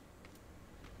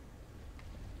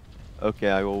 Okay,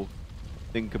 I will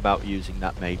think about using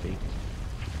that maybe.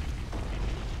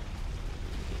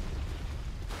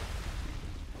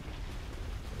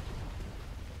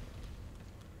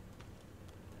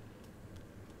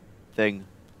 Thing.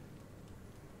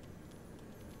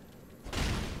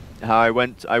 I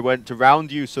went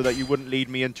around you so that you wouldn't lead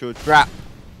me into a trap.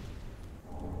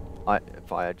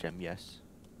 Fire gem, yes.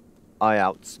 I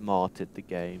outsmarted the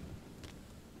game.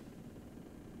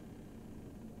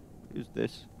 Who's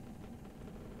this?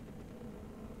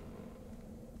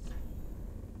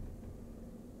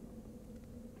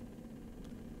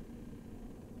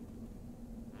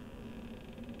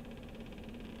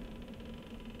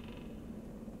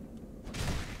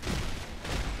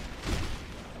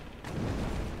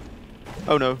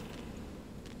 Oh no.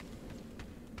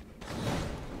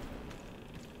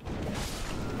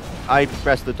 I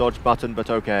pressed the dodge button, but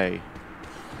okay.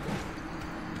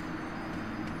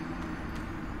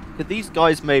 Could these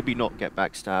guys maybe not get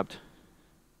backstabbed?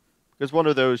 Because one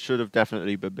of those should have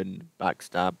definitely been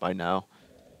backstabbed by now.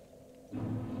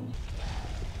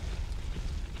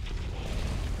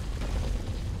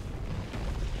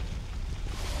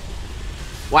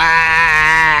 Wah!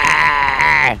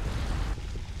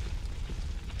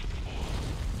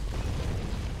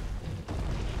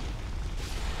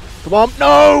 Come on,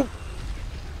 no!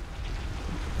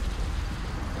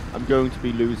 I'm going to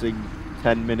be losing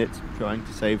 10 minutes trying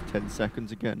to save 10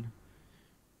 seconds again.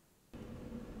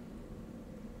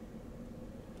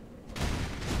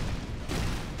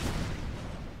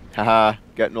 Haha,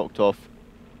 get knocked off.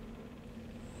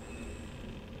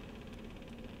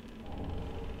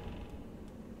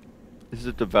 This is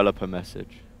a developer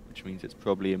message, which means it's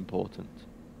probably important.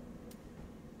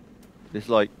 It's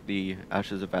like the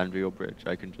Ashes of Andriel bridge.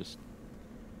 I can just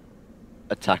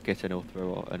attack it and it'll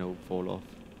throw off, and it'll fall off.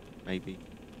 Maybe.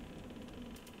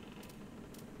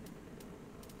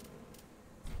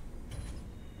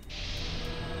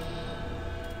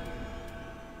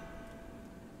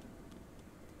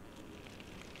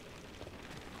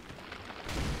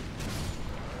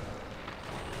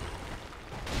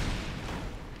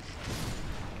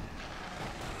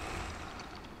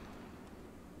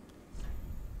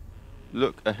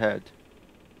 Look ahead.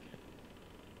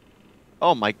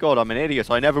 Oh my god, I'm an idiot.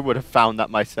 I never would have found that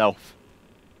myself.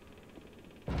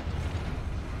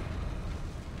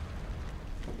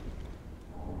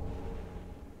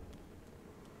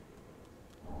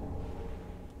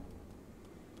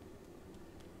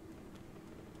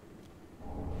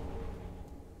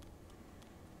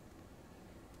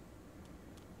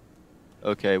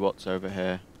 Okay, what's over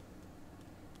here?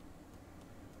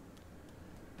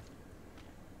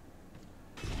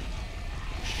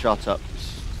 Shut up.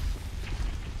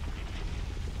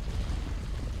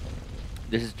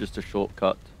 This is just a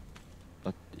shortcut.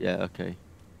 But yeah, okay.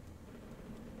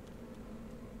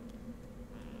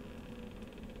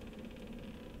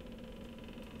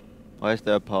 Why is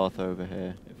there a path over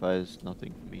here if there's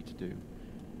nothing for me to do?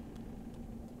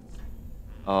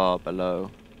 Ah,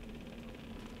 below.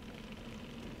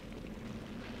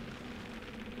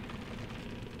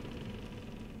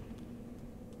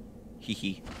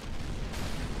 Hehe.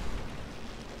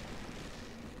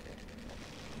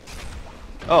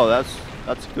 Oh, that's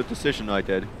a good decision I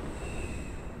did.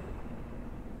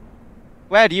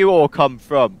 Where do you all come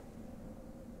from?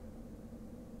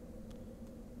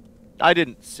 I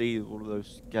didn't see all of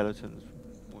those skeletons.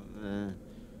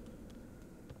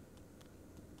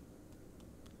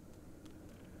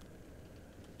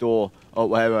 Door. Oh,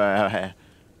 wait.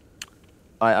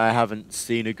 I haven't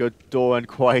seen a good door in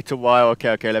quite a while.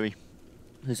 Okay, let me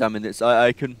examine this.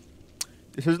 I can...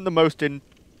 This isn't the most in...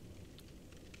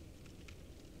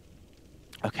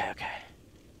 Okay.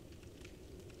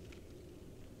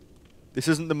 This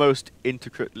isn't the most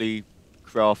intricately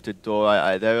crafted door.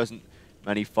 There isn't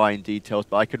many fine details,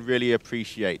 but I can really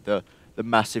appreciate the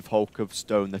massive hulk of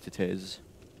stone that it is.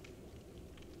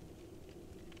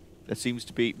 There seems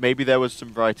to be... Maybe there was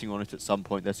some writing on it at some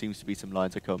point. There seems to be some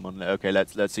lines that come on it. Okay,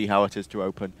 let's see how it is to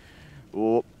open.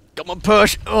 Oh, come on,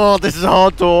 push! Oh, this is a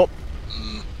hard door.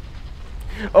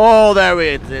 Oh, there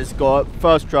it is. Got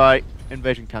first try.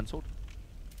 Invasion cancelled.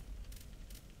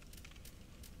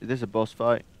 Is this a boss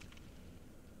fight?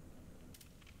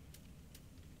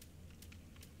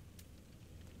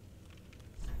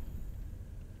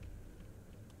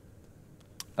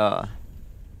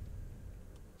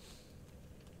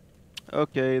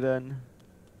 Okay then.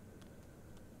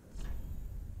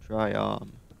 Try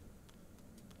arm.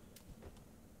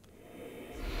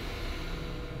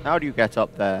 How do you get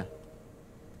up there?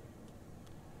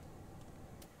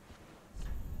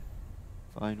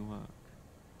 Fine work.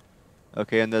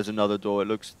 Okay, and there's another door. It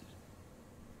looks...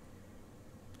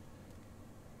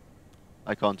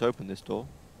 I can't open this door.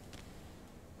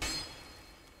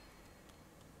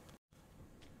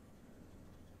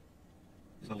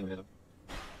 There's nothing there.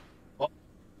 What?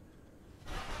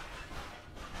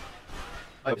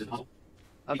 Oh, this is a puzzle.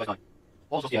 That's fine.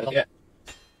 Also, yeah.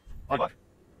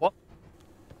 What?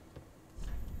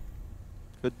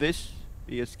 Could this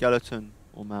be a skeleton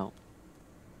or mount?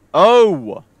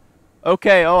 Oh!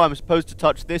 Okay, oh, I'm supposed to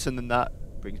touch this and then that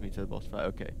brings me to the boss fight.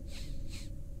 Okay.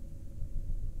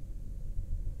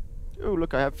 Oh,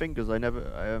 look, I have fingers. I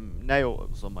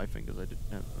nails on my fingers. I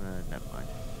didn't have... never mind.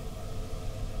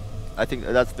 I think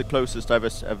that's the closest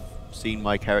I've seen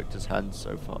my character's hands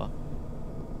so far.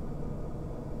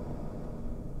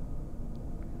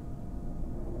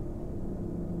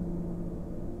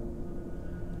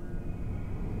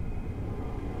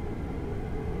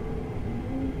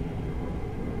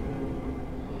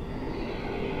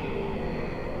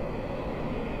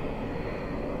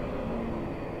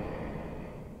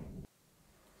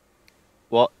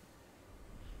 What?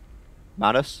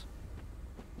 Manus?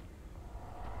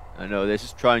 I know, this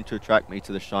is trying to attract me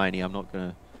to the shiny. I'm not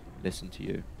gonna listen to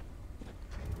you.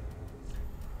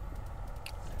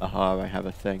 Aha, I have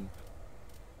a thing.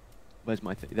 Where's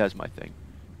my thing? There's my thing.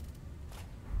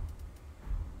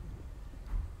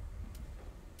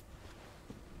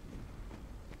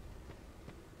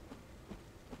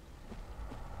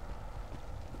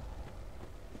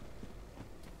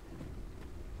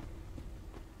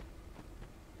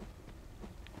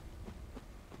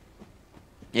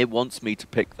 It wants me to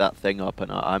pick that thing up, and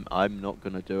I'm not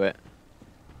gonna do it.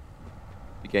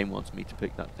 The game wants me to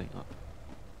pick that thing up.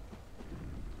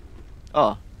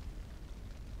 Ah.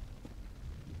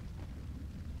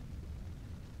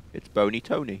 It's Boney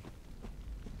Toney.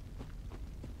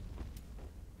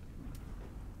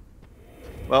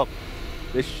 Well,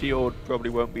 this shield probably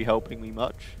won't be helping me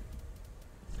much.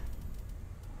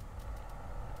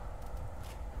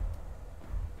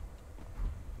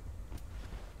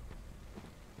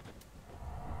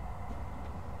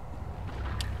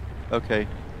 Okay.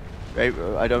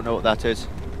 I don't know what that is.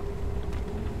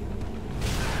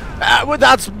 Well,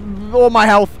 that's all my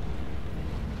health.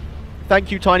 Thank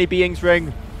you, tiny beings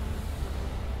ring.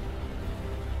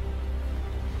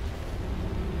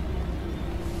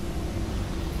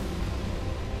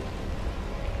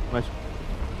 Nice.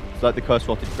 It's like the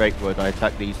curse-rotted greatwood. I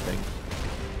attack these things.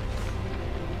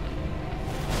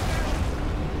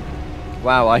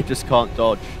 Wow, I just can't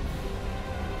dodge.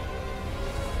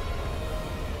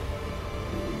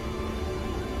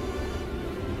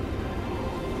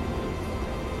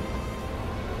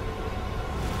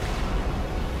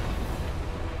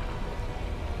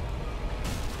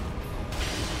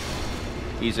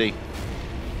 Easy.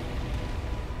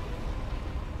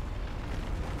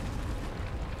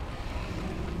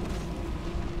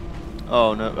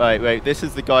 Oh no, wait, this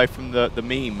is the guy from the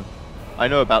meme. I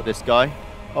know about this guy.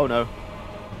 Oh no.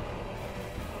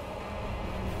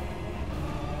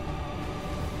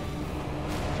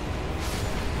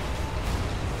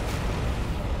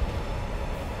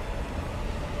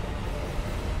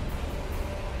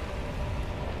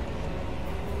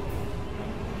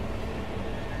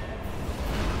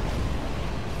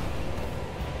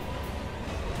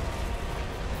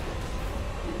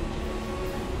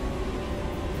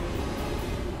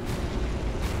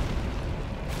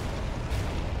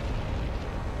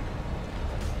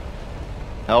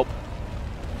 Help.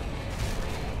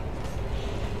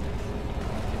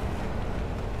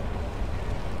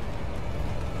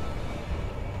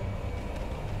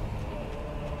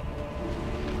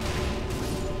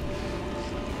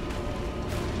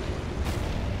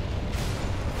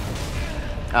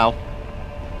 Ow.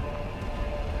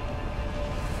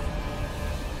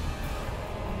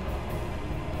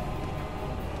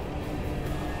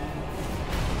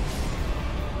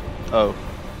 Oh,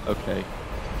 okay.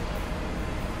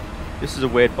 This is a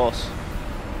weird boss.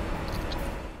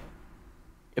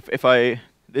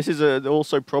 This is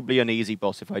also probably an easy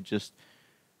boss if I just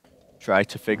try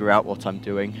to figure out what I'm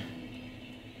doing.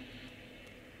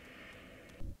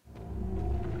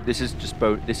 This is just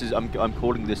I'm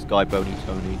calling this guy Boney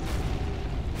Toney,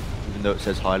 even though it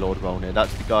says High Lord Rolnir.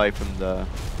 That's the guy from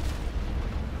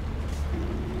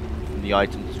the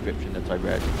item description that I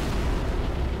read.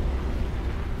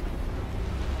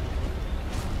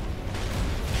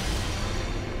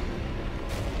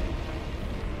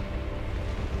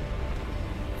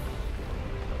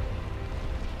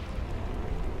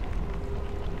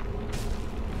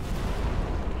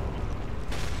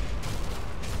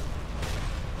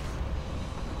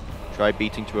 Try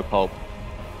beating to a pulp.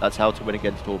 That's how to win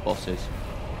against all bosses.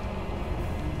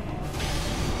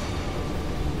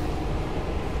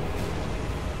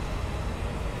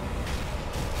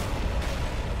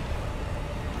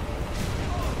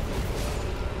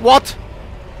 What?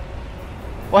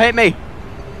 What hit me?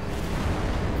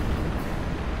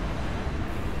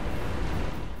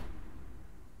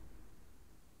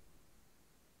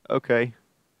 Okay.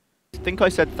 I think I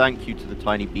said thank you to the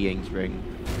tiny beings ring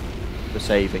for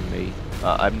saving me.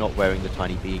 I'm not wearing the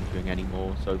tiny beings ring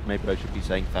anymore, so maybe I should be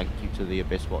saying thank you to the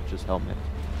Abyss Watcher's helmet.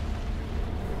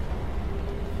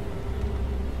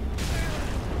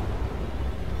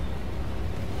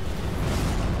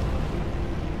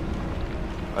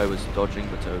 I was dodging,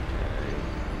 but okay.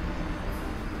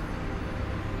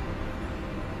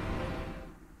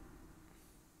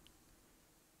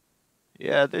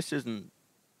 Yeah, this isn't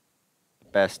the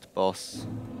best boss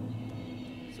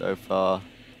so far,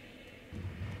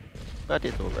 but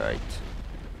it's alright.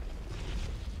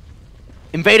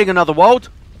 Invading another world?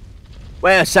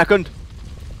 Wait a second.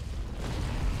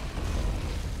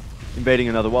 Invading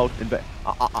another world?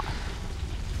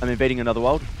 I'm invading another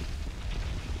world?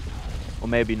 Or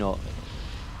maybe not.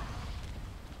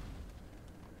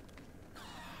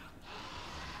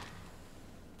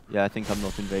 Yeah, I think I'm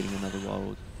not invading another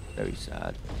world. Very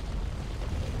sad.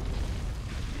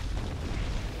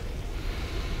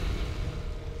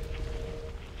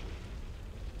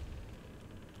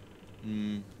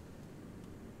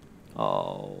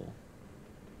 Oh.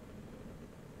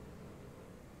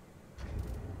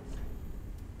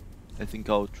 I think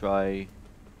I'll try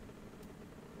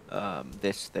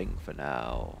this thing for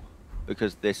now,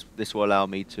 because this will allow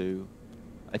me to,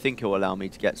 I think it will allow me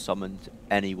to get summoned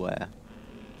anywhere,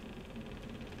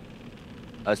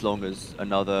 as long as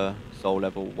another soul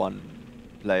level 1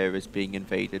 player is being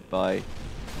invaded by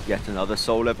yet another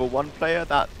soul level 1 player.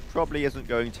 That probably isn't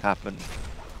going to happen.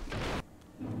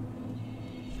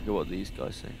 Look at what these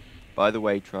guys say. By the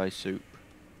way, try soup.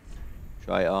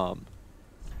 Try arm.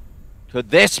 Could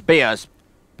this be a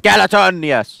skeleton?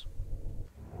 Yes.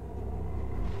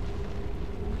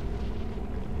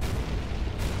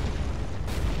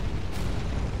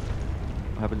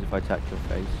 What happens if I attack your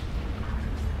face?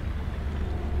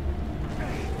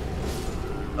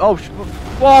 Oh,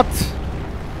 what?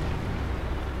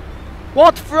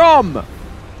 What from?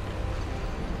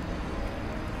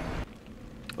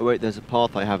 Oh wait, there's a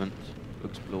path I haven't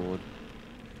explored.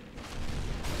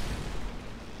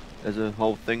 There's a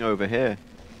whole thing over here.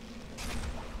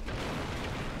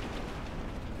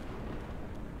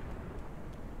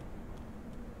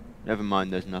 Never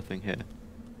mind, there's nothing here.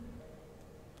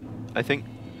 I think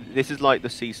this is like the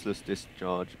ceaseless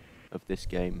discharge of this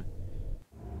game.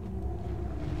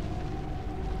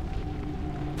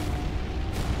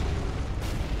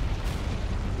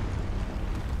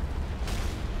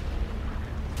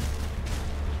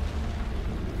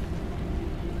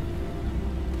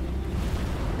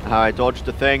 I dodged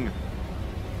the thing.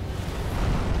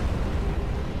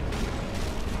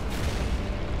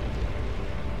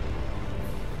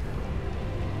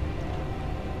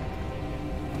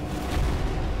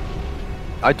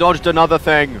 I dodged another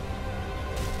thing.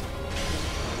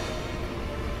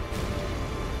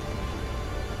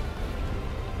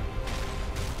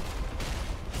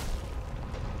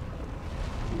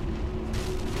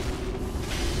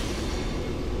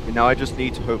 And now I just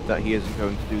need to hope that he isn't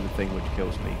going to do the thing which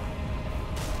kills me.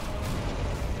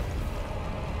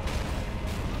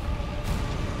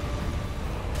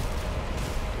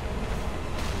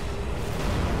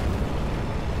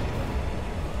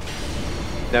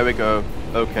 There we go.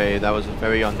 Okay, that was a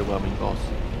very underwhelming boss.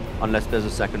 Unless there's a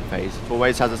second phase. It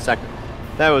always has a second.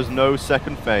 There was no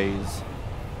second phase.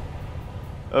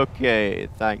 Okay,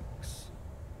 thanks.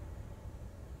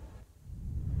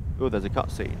 Oh, there's a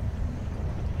cutscene.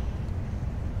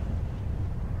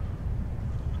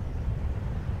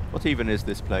 What even is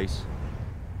this place?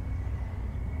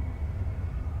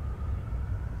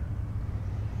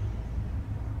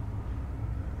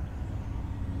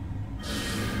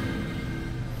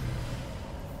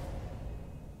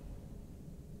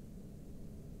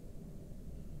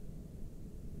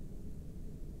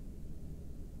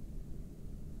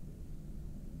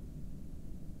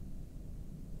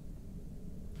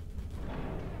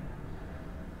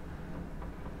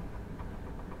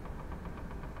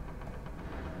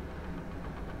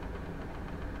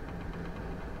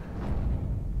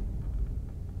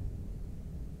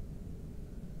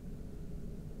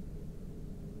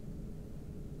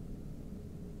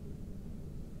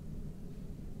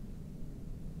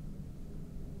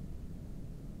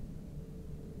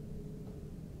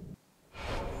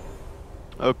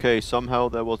 Okay, somehow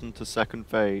there wasn't a second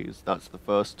phase. That's the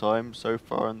first time so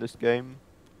far in this game.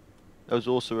 There was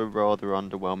also a rather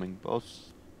underwhelming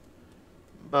boss.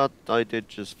 But I did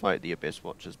just fight the Abyss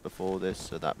Watchers before this,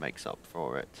 so that makes up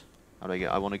for it. How do I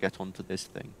get? I want to get onto this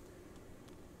thing.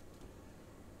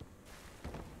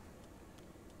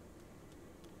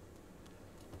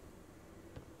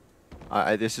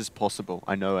 This is possible.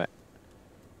 I know it.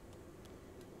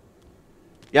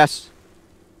 Yes.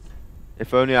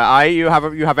 If only you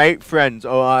have 8 friends.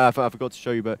 Oh, I forgot to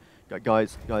show you, but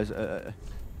guys,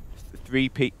 three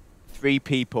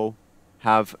people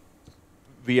have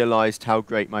realized how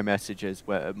great my message is.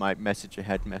 Where my message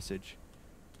ahead message.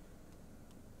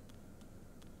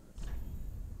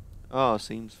 Oh,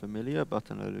 seems familiar, but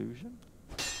an illusion.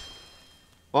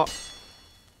 What?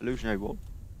 Illusionary wall.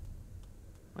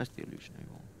 Where's the illusionary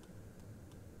wall?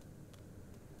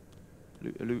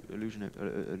 Illusionary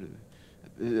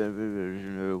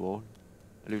wall.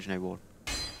 Illusionary wall.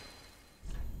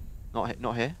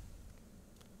 Not here.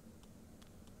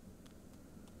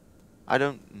 I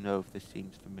don't know if this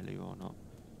seems familiar or not.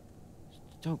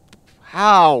 Don't.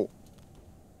 How?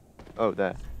 Oh,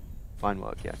 there. Fine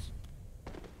work. Yes.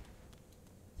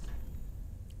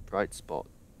 Bright spot.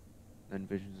 Then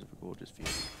visions of a gorgeous view.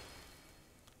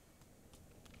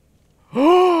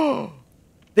 Oh!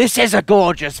 This is a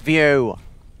gorgeous view.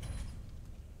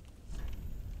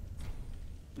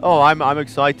 Oh, I'm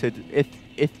excited.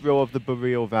 Ithral of the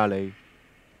Boreal Valley.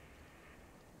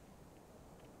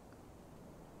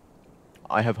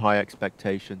 I have high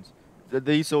expectations.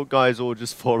 These all guys all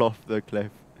just fall off the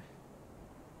cliff.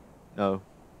 No,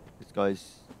 this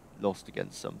guy's lost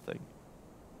against something.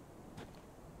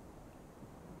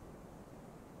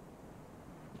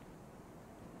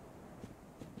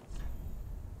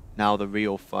 Now the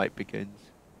real fight begins.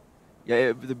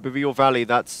 Yeah, the Boreal Valley.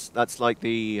 That's like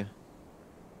the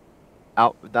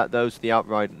those are the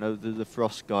outright. No, the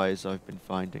frost guys I've been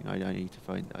finding. I need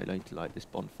to light this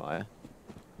bonfire.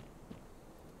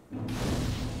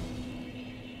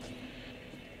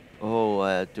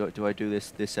 Oh, do I do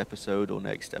this episode or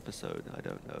next episode? I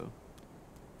don't know.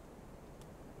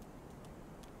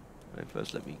 Right,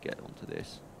 first let me get onto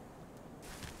this.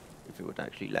 If it would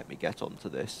actually let me get onto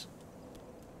this.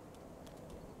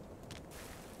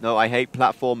 No, I hate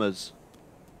platformers.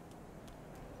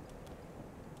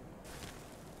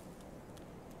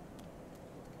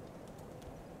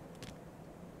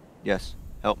 Yes,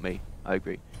 help me. I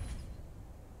agree.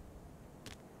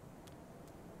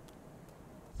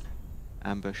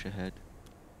 Ambush ahead.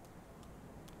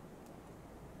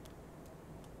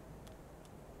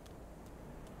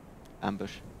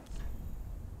 Ambush.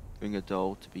 Bring a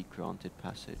doll to be granted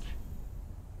passage.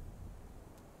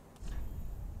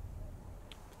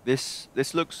 This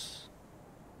looks...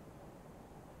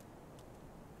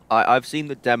 I've seen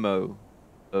the demo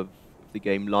of the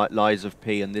game Lies of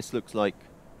P, and this looks like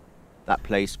that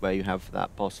place where you have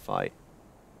that boss fight.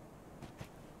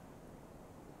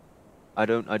 I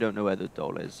don't know where the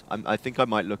doll is. I think I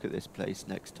might look at this place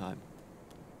next time.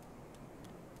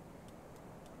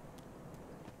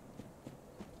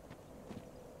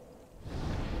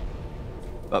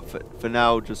 But for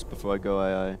now, just before I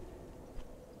go,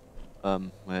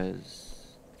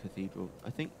 where's Cathedral? I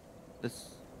think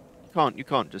this you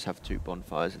can't just have 2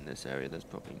 bonfires in this area. There's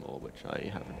probably more, which I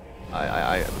haven't.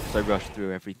 Because I rushed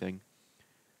through everything.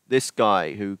 This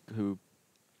guy who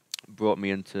brought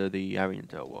me into the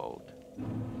Ariandel world.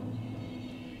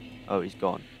 Oh, he's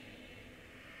gone.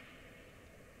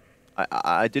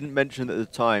 I didn't mention at the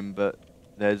time, but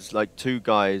there's like 2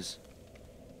 guys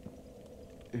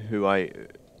who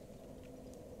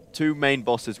 2 main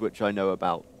bosses which I know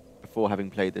about before having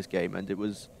played this game, and it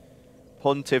was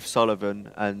Pontiff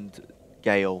Sullivan and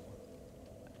Gale.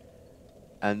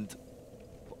 And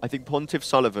I think Pontiff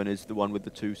Sullivan is the one with the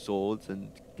 2 swords,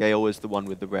 and Gale is the one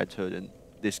with the red hood, and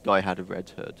this guy had a red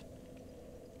hood.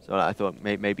 So I thought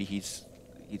maybe he's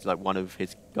like one of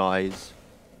his guys.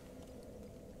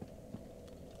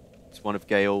 It's one of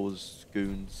Gale's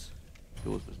goons.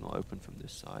 Doors was not open from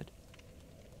this side.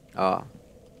 Ah.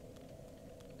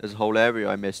 There's a whole area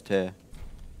I missed here.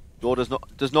 Door does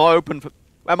not open for...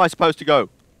 Where am I supposed to go?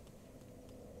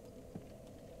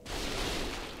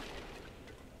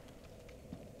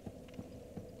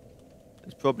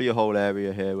 There's probably a whole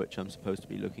area here which I'm supposed to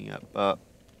be looking at, but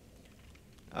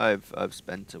I've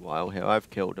spent a while here. I've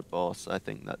killed a boss. I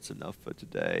think that's enough for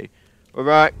today.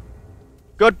 Alright.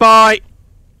 Goodbye!